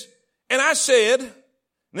says, and I said, and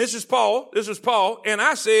this is Paul, and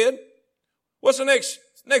I said, what's the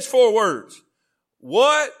next 4 words?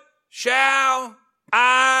 What shall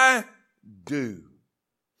I do?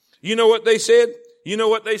 You know what they said? You know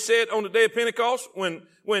what they said on the day of Pentecost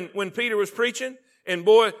when Peter was preaching? And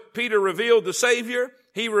boy, Peter revealed the Savior.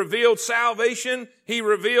 He revealed salvation. He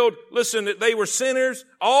revealed, listen, that they were sinners.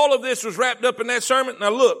 All of this was wrapped up in that sermon.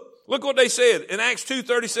 Now look what they said in Acts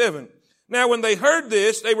 2:37. Now when they heard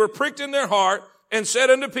this, they were pricked in their heart and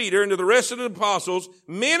said unto Peter and to the rest of the apostles,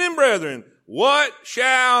 men and brethren, what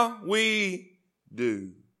shall we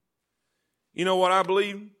do? You know what I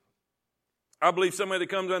believe? I believe somebody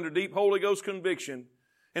that comes under deep Holy Ghost conviction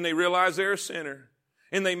and they realize they're a sinner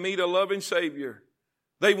and they meet a loving Savior.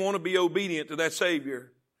 They want to be obedient to that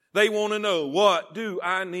Savior. They want to know, what do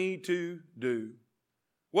I need to do?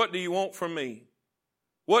 What do you want from me?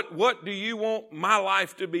 What do you want my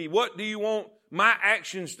life to be? What do you want my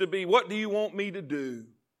actions to be? What do you want me to do?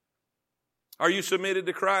 Are you submitted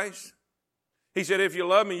to Christ? He said, if you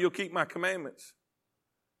love me, you'll keep my commandments.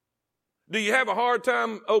 Do you have a hard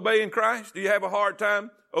time obeying Christ? Do you have a hard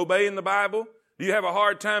time obeying the Bible? Do you have a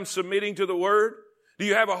hard time submitting to the Word? Do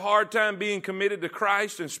you have a hard time being committed to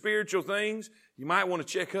Christ and spiritual things? You might want to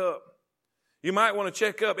check up. You might want to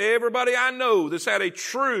check up. Everybody I know that's had a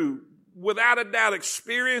true, without a doubt,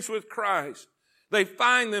 experience with Christ, they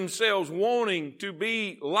find themselves wanting to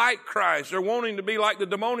be like Christ. They're wanting to be like the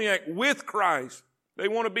demoniac with Christ. They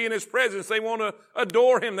want to be in His presence. They want to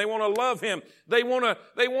adore Him. They want to love Him. They want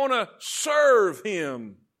to serve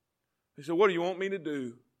Him. They said, what do you want me to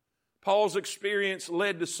do? Paul's experience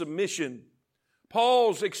led to submission.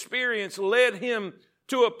 Paul's experience led him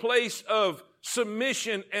to a place of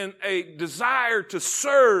submission and a desire to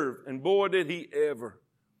serve. And boy, did he ever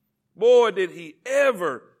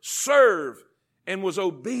serve and was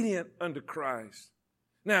obedient unto Christ.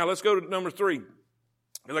 Now, let's go to number 3.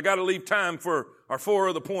 Because I got to leave time for our 4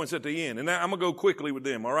 other points at the end. And now I'm going to go quickly with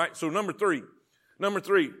them, all right? So number 3. Let's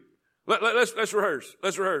rehearse.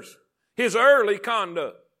 Let's rehearse. His early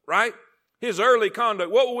conduct, right? His early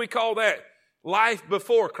conduct. What will we call that? Life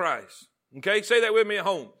before Christ. Okay? Say that with me at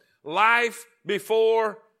home. Life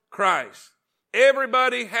before Christ.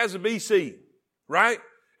 Everybody has a BC, right?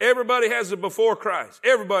 Everybody has a before Christ.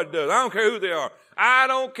 Everybody does. I don't care who they are. I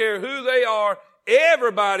don't care who they are.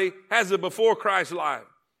 Everybody has a before Christ life.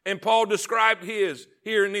 And Paul described his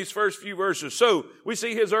here in these first few verses. So we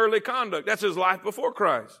see his early conduct. That's his life before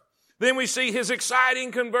Christ. Then we see his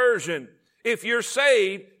exciting conversion. If you're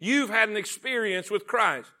saved, you've had an experience with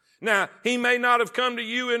Christ. Now, he may not have come to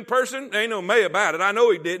you in person. There ain't no may about it. I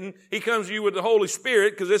know he didn't. He comes to you with the Holy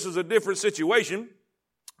Spirit because this is a different situation.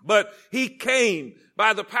 But he came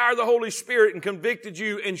by the power of the Holy Spirit and convicted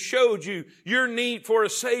you and showed you your need for a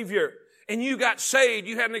Savior. And you got saved.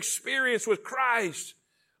 You had an experience with Christ.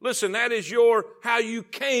 Listen, that is how you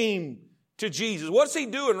came to Jesus. What's he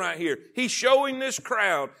doing right here? He's showing this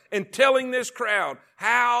crowd and telling this crowd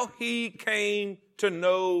how he came to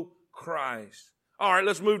know Christ. All right,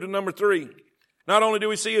 let's move to number 3. Not only do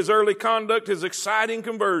we see his early conduct, his exciting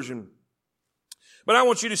conversion, but I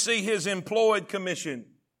want you to see his employed commission.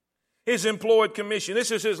 His employed commission.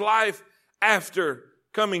 This is his life after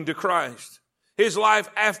coming to Christ. His life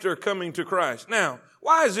after coming to Christ. Now,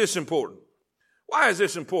 why is this important? Why is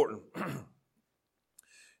this important?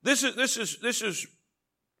 This is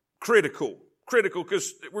critical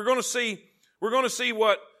because we're going to see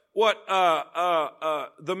what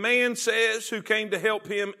the man says who came to help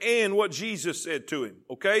him and what Jesus said to him.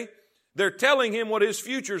 Okay, they're telling him what his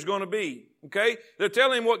future is going to be. Okay, they're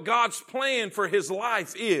telling him what God's plan for his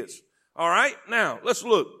life is. All right, now let's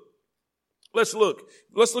look. Let's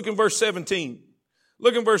look in verse 17.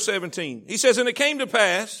 Look in verse 17. He says, and it came to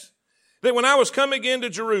pass that when I was come again to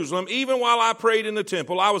Jerusalem, even while I prayed in the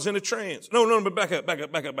temple, I was in a trance. No, but back up.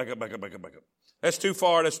 That's too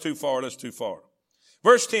far.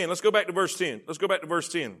 Verse 10. Let's go back to verse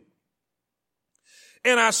 10.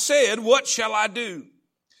 And I said, what shall I do?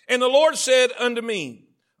 And the Lord said unto me,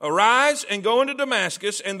 arise and go into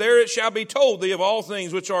Damascus, and there it shall be told thee of all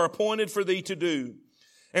things which are appointed for thee to do.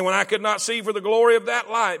 And when I could not see for the glory of that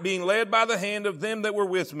light, being led by the hand of them that were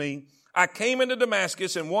with me, I came into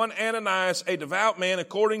Damascus, and one Ananias, a devout man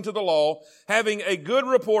according to the law, having a good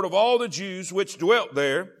report of all the Jews which dwelt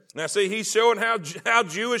there. Now see, he's showing how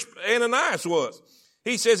Jewish Ananias was.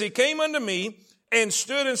 He says, he came unto me and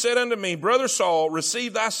stood and said unto me, brother Saul,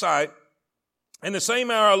 receive thy sight. And the same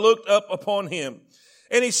hour I looked up upon him.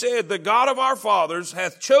 And he said, the God of our fathers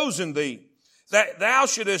hath chosen thee, that thou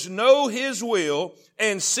shouldest know his will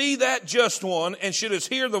and see that just one, and shouldest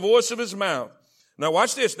hear the voice of his mouth. Now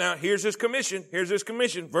watch this now. Here's his commission.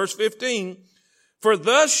 Verse 15. For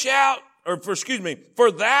thou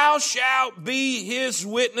shalt be his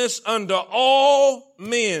witness unto all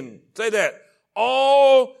men. Say that.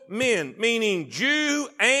 All men, meaning Jew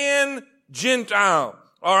and Gentile.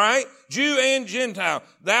 All right? Jew and Gentile.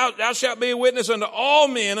 Thou shalt be a witness unto all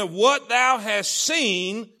men of what thou hast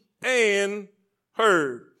seen and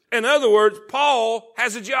heard. In other words, Paul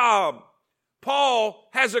has a job. Paul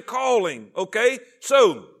has a calling. Okay?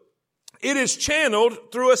 So, it is channeled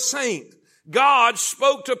through a saint. God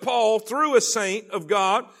spoke to Paul through a saint of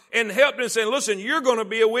God and helped him say, listen, you're going to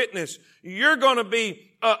be a witness. You're going to be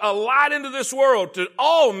a light into this world to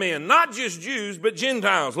all men, not just Jews, but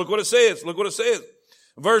Gentiles. Look what it says.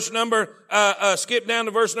 Skip down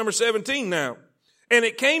to verse number 17 now. And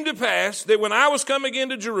it came to pass that when I was come again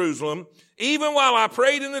to Jerusalem, even while I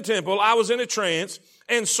prayed in the temple, I was in a trance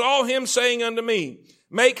and saw him saying unto me,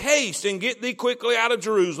 make haste and get thee quickly out of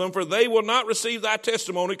Jerusalem, for they will not receive thy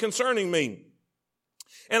testimony concerning me.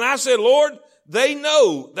 And I said, Lord, they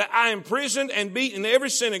know that I imprisoned and beaten in every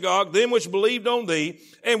synagogue them which believed on thee.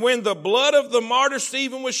 And when the blood of the martyr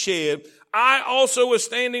Stephen was shed, I also was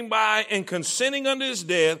standing by and consenting unto his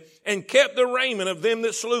death, and kept the raiment of them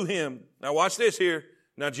that slew him. Now watch this here.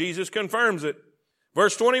 Now Jesus confirms it.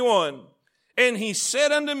 Verse 21. And he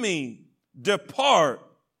said unto me, depart,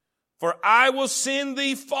 for I will send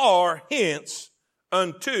thee far hence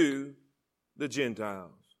unto the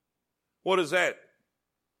Gentiles. What is that?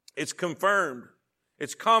 It's confirmed.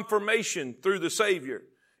 It's confirmation through the Savior.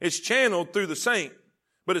 It's channeled through the saint,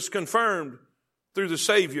 but it's confirmed through the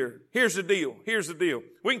Savior. Here's the deal.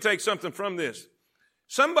 We can take something from this.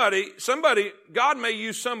 God may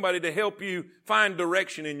use somebody to help you find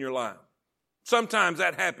direction in your life. Sometimes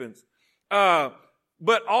that happens.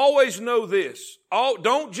 But always know this.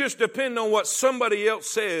 Don't just depend on what somebody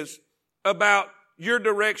else says about your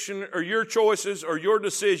direction or your choices or your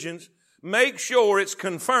decisions. Make sure it's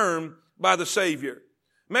confirmed by the Savior.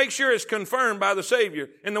 Make sure it's confirmed by the Savior.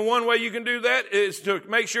 And the one way you can do that is to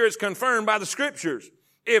make sure it's confirmed by the Scriptures.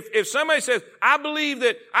 If somebody says, I believe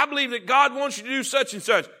that God wants you to do such and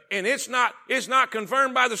such, and it's not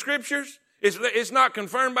confirmed by the Scriptures, it's not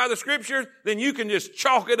confirmed by the Scriptures, then you can just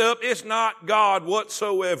chalk it up. It's not God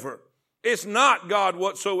whatsoever. It's not God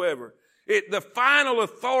whatsoever. The final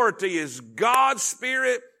authority is God's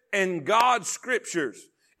Spirit and God's Scriptures.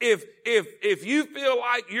 If you feel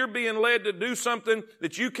like you're being led to do something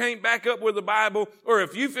that you can't back up with the Bible, or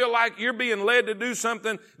if you feel like you're being led to do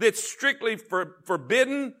something that's strictly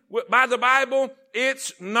forbidden by the Bible,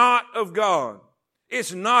 it's not of God.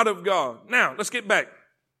 It's not of God. Now, let's get back.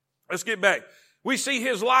 We see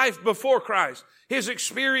his life before Christ, his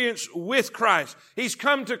experience with Christ. He's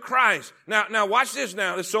come to Christ. Now watch this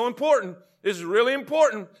now. It's so important. This is really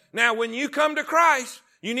important. Now, when you come to Christ,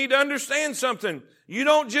 you need to understand something. You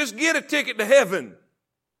don't just get a ticket to heaven.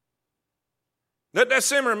 Let that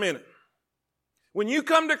simmer a minute. When you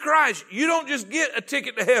come to Christ, you don't just get a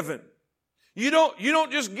ticket to heaven. You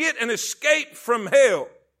don't just get an escape from hell.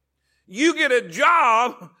 You get a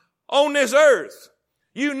job on this earth.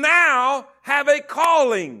 You now have a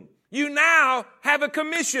calling. You now have a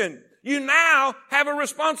commission. You now have a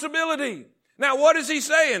responsibility. Now, what is he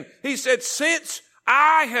saying? He said, since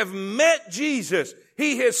I have met Jesus,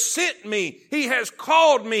 he has sent me. He has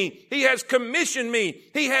called me. He has commissioned me.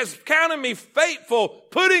 He has counted me faithful,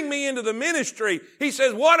 putting me into the ministry. He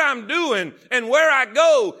says what I'm doing and where I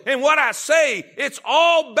go and what I say, it's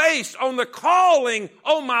all based on the calling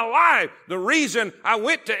on my life. The reason I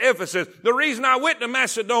went to Ephesus, the reason I went to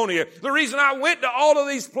Macedonia, the reason I went to all of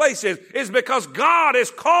these places is because God has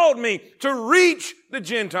called me to reach the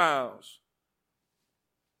Gentiles.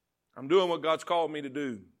 I'm doing what God's called me to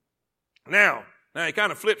do. Now, Now he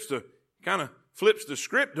kind of flips the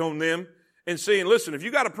script on them and saying, listen, if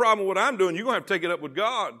you got a problem with what I'm doing, you're going to have to take it up with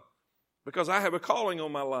God because I have a calling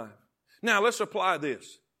on my life. Now let's apply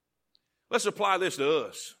this. Let's apply this to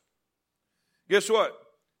us. Guess what?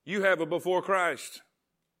 You have a before Christ.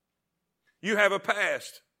 You have a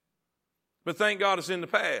past. But thank God it's in the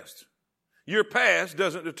past. Your past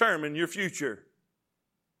doesn't determine your future.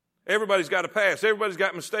 Everybody's got a past. Everybody's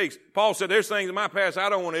got mistakes. Paul said, there's things in my past I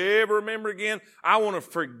don't want to ever remember again. I want to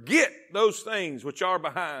forget those things which are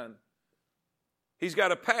behind. He's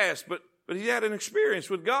got a past, but he had an experience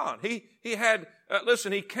with God. He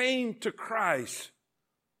came to Christ.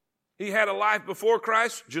 He had a life before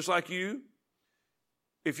Christ, just like you.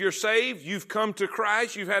 If you're saved, you've come to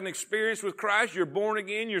Christ, you've had an experience with Christ, you're born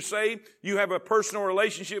again, you're saved, you have a personal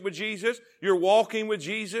relationship with Jesus, you're walking with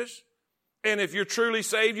Jesus. And if you're truly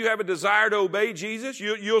saved, you have a desire to obey Jesus.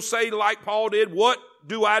 You'll say like Paul did, what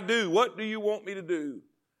do I do? What do you want me to do?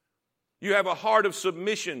 You have a heart of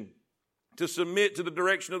submission to submit to the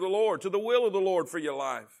direction of the Lord, to the will of the Lord for your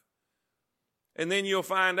life. And then you'll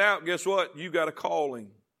find out, guess what? You got a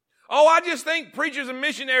calling. Oh, I just think preachers and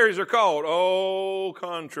missionaries are called. Oh,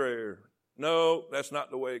 contrary. No, that's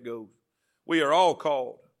not the way it goes. We are all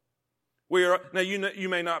called. Now, you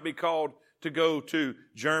may not be called to go to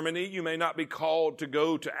Germany. You may not be called to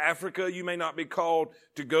go to Africa. You may not be called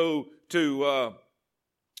to go to,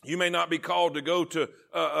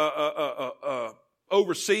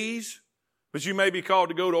 overseas, but you may be called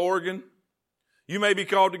to go to Oregon. You may be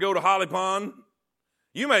called to go to Holly Pond.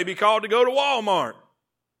 You may be called to go to Walmart.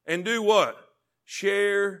 And do what?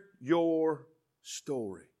 Share your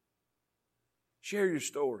story. Share your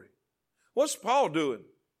story. What's Paul doing?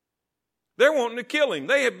 They're wanting to kill him.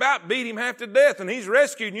 They about beat him half to death, and he's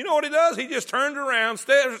rescued. And you know what he does? He just turns around,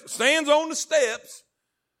 stands on the steps,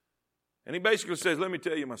 and he basically says, let me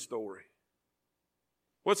tell you my story.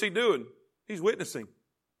 What's he doing? He's witnessing.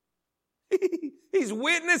 He's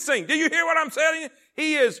witnessing. Do you hear what I'm telling you?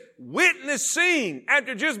 He is witnessing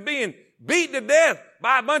after just being beat to death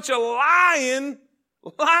by a bunch of lying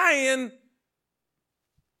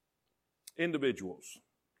individuals.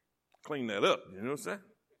 Clean that up. You know what I'm saying?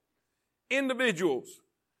 Individuals.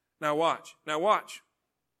 Now watch.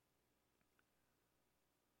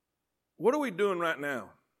 What are we doing right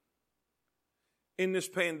now in this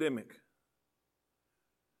pandemic?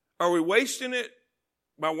 Are we wasting it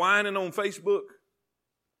by whining on Facebook?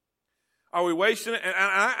 Are we wasting it? And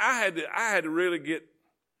I had to really get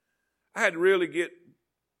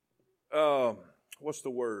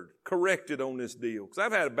corrected on this deal. Because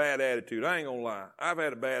I've had a bad attitude. I ain't going to lie. I've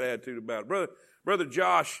had a bad attitude about it. Brother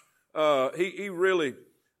Josh, he really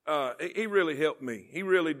helped me. He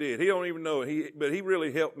really did. He don't even know it, but he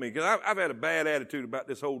really helped me. Because I've had a bad attitude about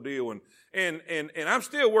this whole deal. And I'm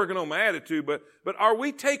still working on my attitude. But are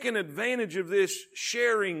we taking advantage of this,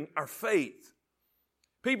 sharing our faith?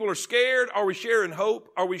 People are scared. Are we sharing hope?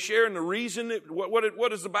 Are we sharing the reason?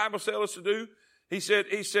 What does the Bible tell us to do? He said,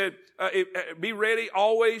 be ready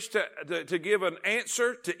always to give an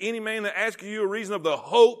answer to any man that asks you a reason of the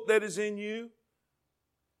hope that is in you.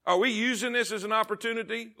 Are we using this as an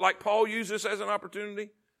opportunity, like Paul used this as an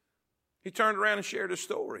opportunity? He turned around and shared his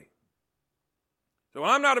story. So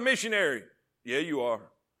I'm not a missionary. Yeah, you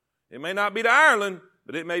are. It may not be to Ireland,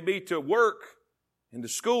 but it may be to work and to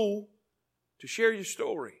school. To share your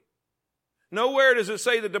story. Nowhere does it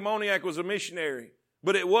say the demoniac was a missionary,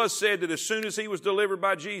 but it was said that as soon as he was delivered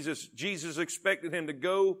by Jesus, Jesus expected him to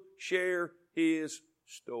go share his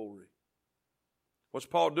story. What's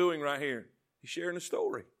Paul doing right here? He's sharing a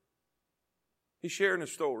story. He's sharing a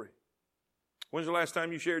story. When's the last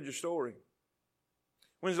time you shared your story?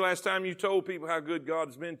 When's the last time you told people how good God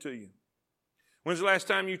has been to you? When's the last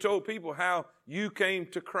time you told people how you came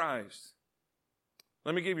to Christ?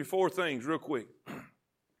 Let me give you 4 things real quick.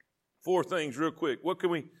 4 things real quick. What can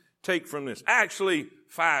we take from this? Actually,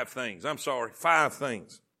 5 things. 5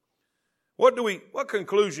 things. What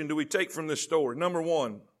conclusion do we take from this story? Number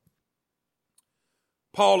 1,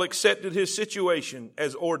 Paul accepted his situation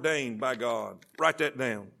as ordained by God. Write that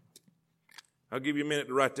down. I'll give you a minute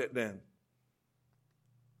to write that down.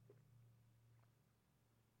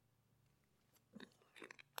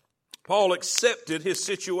 Paul accepted his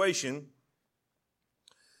situation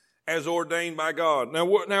as ordained by God. Now,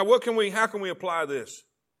 how can we apply this?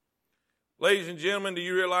 Ladies and gentlemen, do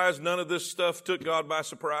you realize none of this stuff took God by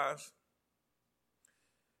surprise?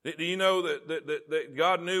 Do you know that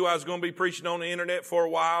God knew I was going to be preaching on the internet for a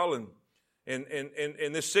while and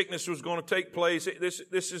this sickness was going to take place?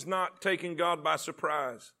 This is not taking God by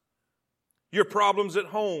surprise. Your problems at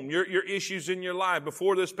home, your issues in your life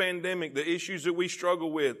before this pandemic, the issues that we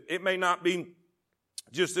struggle with, it may not be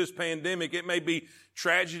just this pandemic. It may be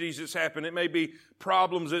tragedies that's happened. It may be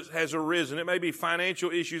problems that has arisen. It may be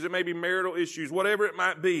financial issues. It may be marital issues, whatever it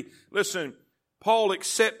might be. Listen, Paul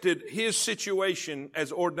accepted his situation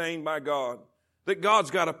as ordained by God, that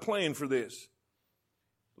God's got a plan for this.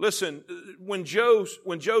 Listen, when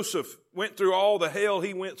Joseph went through all the hell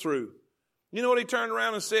he went through, you know what he turned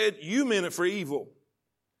around and said? You meant it for evil,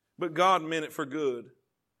 but God meant it for good.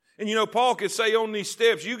 And you know, Paul could say on these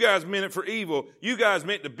steps, you guys meant it for evil. You guys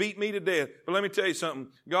meant to beat me to death. But let me tell you something.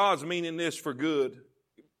 God's meaning this for good.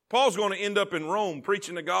 Paul's going to end up in Rome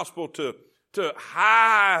preaching the gospel to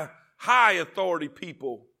high authority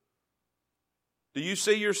people. Do you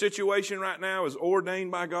see your situation right now as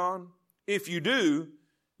ordained by God? If you do,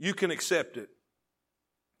 you can accept it.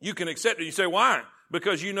 You can accept it. You say, why?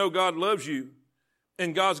 Because you know God loves you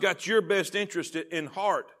and God's got your best interest in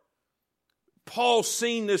heart. Paul's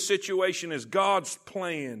seen this situation as God's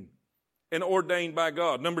plan and ordained by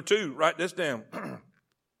God. Number 2, write this down.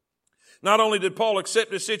 Not only did Paul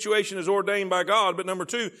accept this situation as ordained by God, but number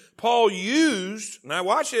 2, Paul used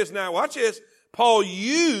Paul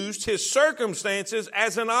used his circumstances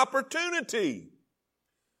as an opportunity.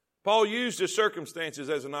 Paul used his circumstances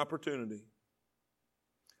as an opportunity.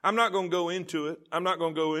 I'm not going to go into it.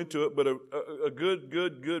 But a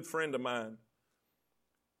good friend of mine,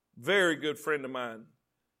 very good friend of mine,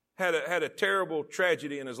 had a terrible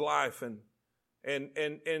tragedy in his life, and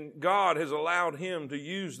God has allowed him to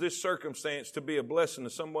use this circumstance to be a blessing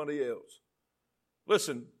to somebody else.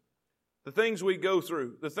 Listen, the things we go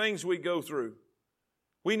through,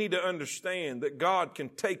 we need to understand that God can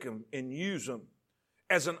take them and use them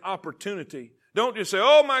as an opportunity. Don't just say,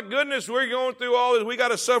 oh my goodness, we're going through all this, we got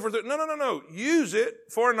to suffer through. No. Use it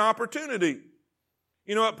for an opportunity.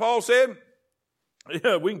 You know what Paul said?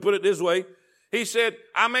 Yeah, we can put it this way. He said,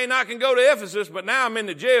 I may not can go to Ephesus, but now I'm in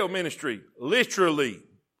the jail ministry. Literally.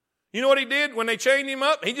 You know what he did when they chained him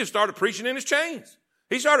up? He just started preaching in his chains.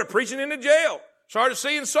 He started preaching in the jail. Started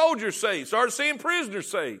seeing soldiers saved. Started seeing prisoners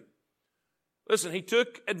saved. Listen, he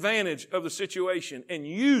took advantage of the situation and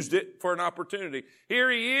used it for an opportunity. Here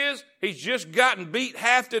he is. He's just gotten beat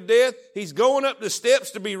half to death. He's going up the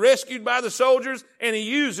steps to be rescued by the soldiers, and he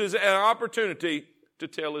uses an opportunity to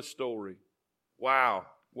tell his story. Wow.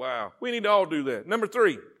 We need to all do that. Number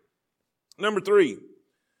three.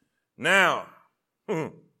 Now,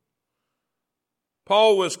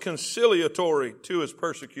 Paul was conciliatory to his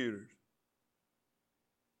persecutors.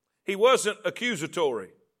 He wasn't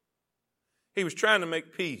accusatory. He was trying to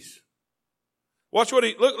make peace. Watch what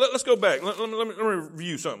let's go back. Let me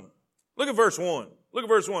review something. Look at verse 1.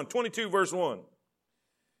 22 verse 1.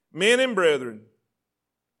 Men and brethren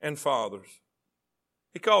and fathers.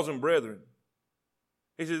 He calls them brethren.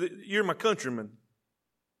 He says, you're my countrymen.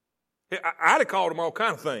 I'd have called them all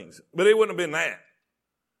kinds of things, but it wouldn't have been that.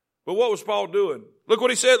 But what was Paul doing? Look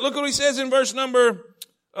what he said. Look what he says in verse 3.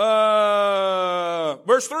 Look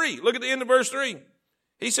at the end of verse 3.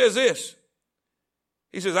 He says this.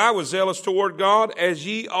 He says, I was zealous toward God as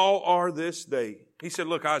ye all are this day. He said,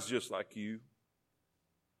 look, I was just like you.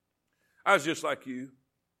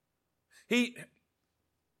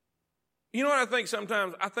 You know what I think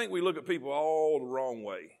sometimes? I think we look at people all the wrong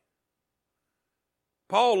way.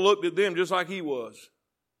 Paul looked at them just like he was.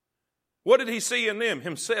 What did he see in them?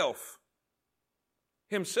 Himself.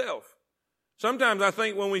 Sometimes I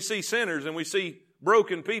think when we see sinners and we see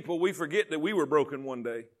broken people, we forget that we were broken one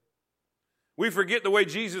day. We forget the way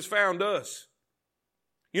Jesus found us.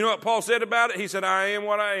 You know what Paul said about it? He said, I am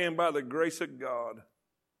what I am by the grace of God.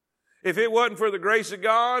 If it wasn't for the grace of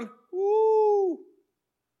God, woo.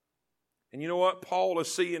 And you know what? Paul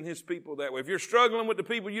is seeing his people that way. If you're struggling with the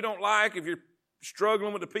people you don't like, if you're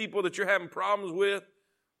struggling with the people that you're having problems with,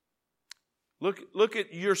 look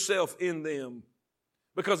at yourself in them.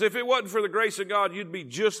 Because if it wasn't for the grace of God, you'd be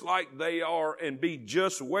just like they are and be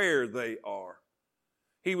just where they are.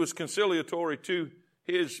 He was conciliatory to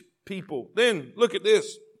his people. Then, look at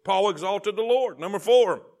this. Paul exalted the Lord. Number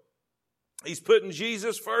 4, he's putting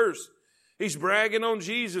Jesus first. He's bragging on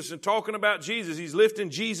Jesus and talking about Jesus. He's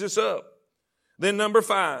lifting Jesus up. Then number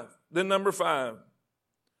 5.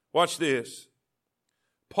 Watch this.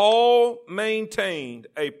 Paul maintained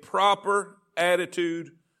a proper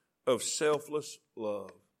attitude of selfless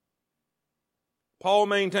love. Paul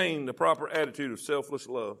maintained the proper attitude of selfless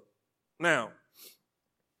love. Now,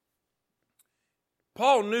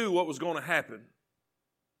 Paul knew what was going to happen.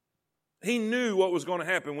 He knew what was going to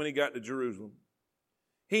happen when he got to Jerusalem.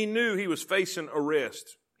 He knew he was facing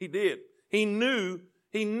arrest. He did. He knew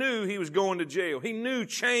he was going to jail. He knew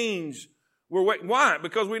chains were waiting. Why?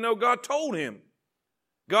 Because we know God told him.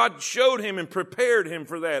 God showed him and prepared him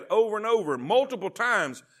for that over and over. Multiple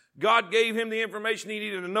times, God gave him the information he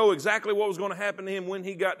needed to know exactly what was going to happen to him when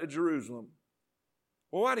he got to Jerusalem.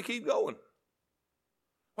 Well, why did he keep going?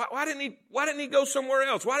 Why didn't he go somewhere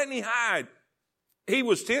else? Why didn't he hide? He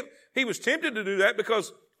was tempted to do that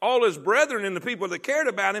because all his brethren and the people that cared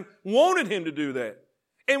about him wanted him to do that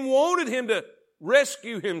and wanted him to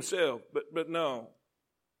rescue himself. But no.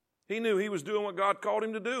 He knew he was doing what God called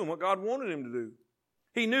him to do and what God wanted him to do.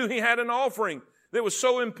 He knew he had an offering that was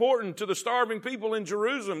so important to the starving people in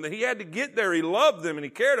Jerusalem that he had to get there. He loved them and he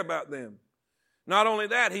cared about them. Not only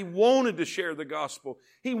that, he wanted to share the gospel.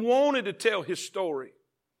 He wanted to tell his story.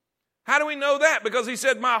 How do we know that? Because he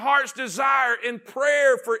said, my heart's desire and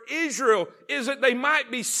prayer for Israel is that they might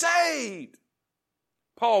be saved.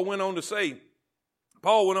 Paul went on to say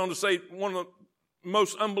one of the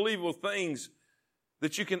most unbelievable things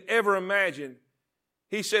that you can ever imagine.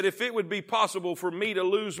 He said, if it would be possible for me to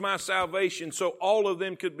lose my salvation so all of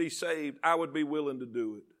them could be saved, I would be willing to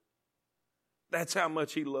do it. That's how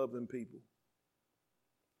much he loved them people.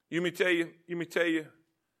 Let me tell you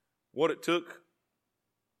what it took.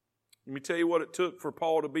 Let me tell you what it took for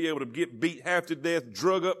Paul to be able to get beat half to death,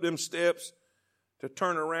 drug up them steps, to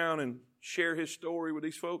turn around and share his story with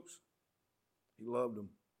these folks. He loved them.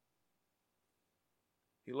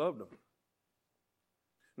 He loved them.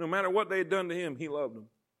 No matter what they had done to him, he loved them.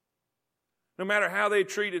 No matter how they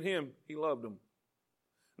treated him, he loved them.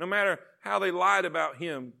 No matter how they lied about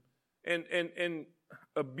him and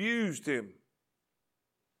abused him,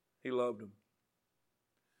 he loved them.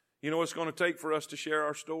 You know what it's going to take for us to share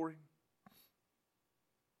our story?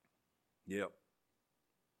 Yep.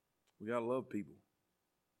 We got to love people.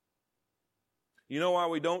 You know why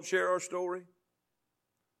we don't share our story?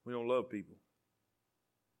 We don't love people.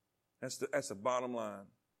 That's the bottom line.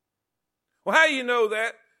 Well, how do you know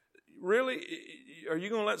that? Really? Are you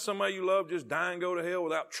going to let somebody you love just die and go to hell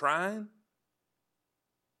without trying?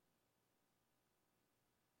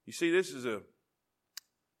 You see, this is a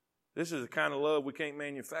kind of love we can't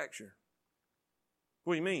manufacture.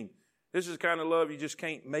 What do you mean? This is the kind of love you just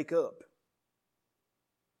can't make up.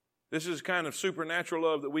 This is the kind of supernatural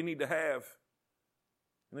love that we need to have,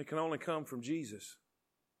 and it can only come from Jesus.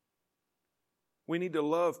 We need to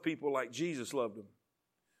love people like Jesus loved them.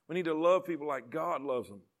 We need to love people like God loves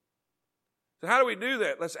them. So how do we do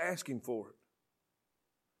that? Let's ask Him for it.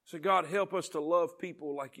 So God, help us to love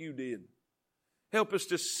people like you did. Help us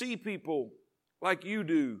to see people like you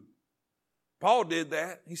do. Paul did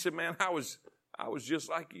that. He said, man, I was just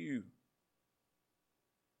like you.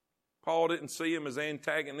 Paul didn't see him as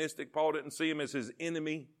antagonistic. Paul didn't see him as his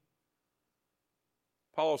enemy.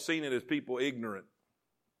 Paul seen it as people ignorant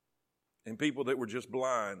and people that were just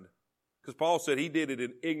blind. Because Paul said he did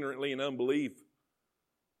it ignorantly in unbelief.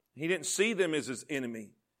 He didn't see them as his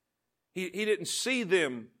enemy. He didn't see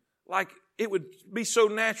them like it would be so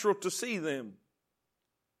natural to see them.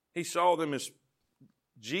 He saw them as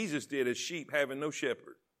Jesus did, as sheep having no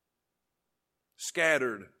shepherd.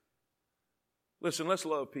 Scattered. Listen, let's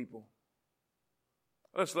love people.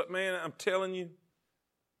 Man, I'm telling you,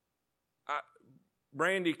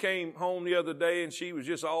 Brandy came home the other day and she was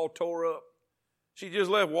just all tore up. She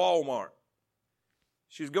just left Walmart.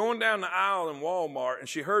 She's going down the aisle in Walmart and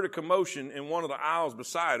she heard a commotion in one of the aisles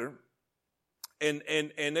beside her. And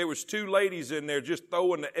there was two ladies in there just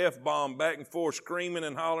throwing the F-bomb back and forth, screaming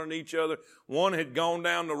and hollering at each other. One had gone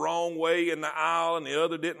down the wrong way in the aisle and the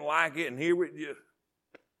other didn't like it. And here we just...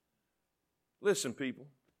 Listen, people.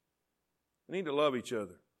 We need to love each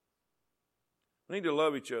other. We need to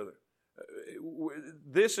love each other.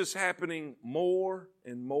 This is happening more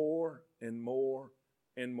and more and more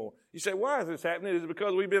and more. You say, why is this happening? Is it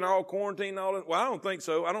because we've been all quarantined and all that? Well, I don't think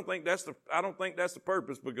so. I don't think that's the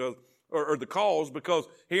purpose because or the cause, because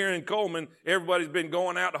here in Coleman, everybody's been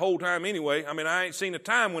going out the whole time anyway. I mean, I ain't seen a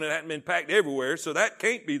time when it hadn't been packed everywhere, so that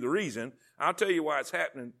can't be the reason. I'll tell you why it's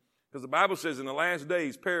happening. Because the Bible says in the last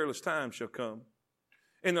days, perilous times shall come.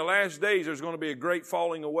 In the last days, there's going to be a great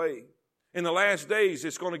falling away. In the last days,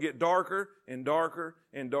 it's going to get darker and darker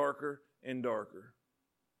and darker and darker.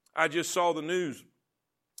 I just saw the news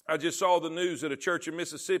that a church in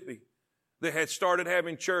Mississippi that had started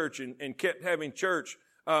having church and kept having church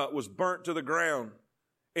was burnt to the ground.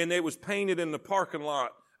 And it was painted in the parking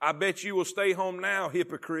lot. I bet you will stay home now,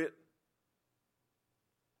 hypocrite.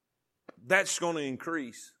 That's going to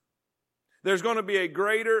increase. There's going to be a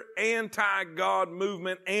greater anti-God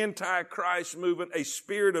movement, anti-Christ movement, a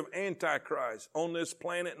spirit of anti-Christ on this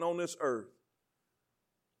planet and on this earth.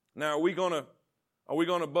 Now, are we going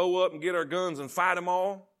to bow up and get our guns and fight them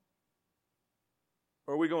all?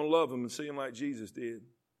 Or are we going to love them and see them like Jesus did?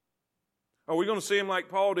 Are we going to see them like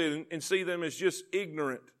Paul did and see them as just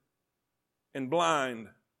ignorant and blind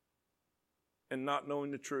and not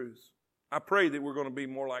knowing the truth? I pray that we're going to be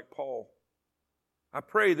more like Paul. I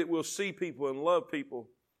pray that we'll see people and love people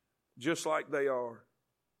just like they are.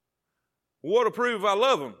 What to prove I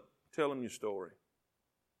love them? Tell them your story.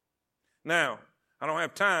 Now, I don't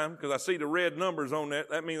have time because I see the red numbers on that.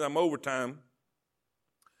 That means I'm overtime.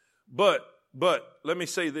 But let me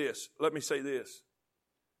say this.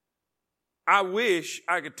 I wish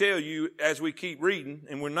I could tell you as we keep reading,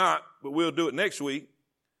 and we're not, but we'll do it next week,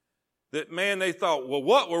 that, man, they thought, well,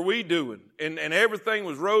 what were we doing? And everything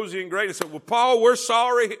was rosy and great. And said, well, Paul, we're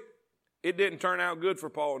sorry. It didn't turn out good for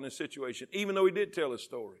Paul in this situation, even though he did tell his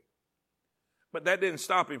story. But that didn't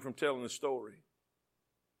stop him from telling the story.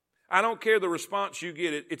 I don't care the response you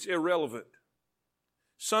get, it's irrelevant.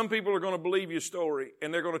 Some people are going to believe your story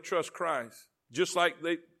and they're going to trust Christ. Just like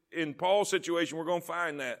in Paul's situation, we're going to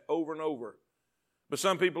find that over and over. But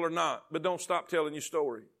some people are not. But don't stop telling your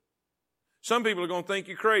story. Some people are going to think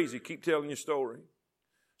you're crazy. Keep telling your story.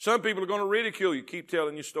 Some people are going to ridicule you. Keep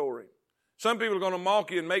telling your story. Some people are going to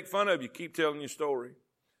mock you and make fun of you. Keep telling your story.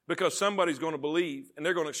 Because somebody's going to believe and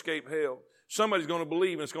they're going to escape hell. Somebody's going to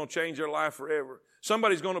believe and it's going to change their life forever.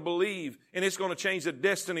 Somebody's going to believe and it's going to change the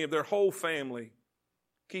destiny of their whole family.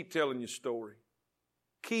 Keep telling your story.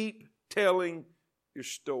 Keep telling your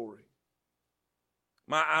story.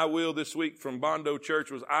 My I will this week from Bondo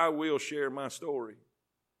Church was, I will share my story.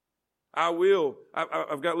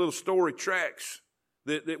 I've got little story tracts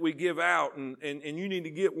that we give out, and you need to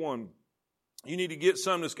get one. You need to get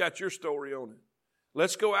some that's got your story on it.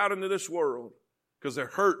 Let's go out into this world because they're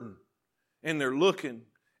hurting and they're looking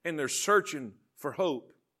and they're searching for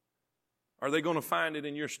hope. Are they going to find it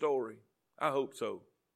in your story? I hope so.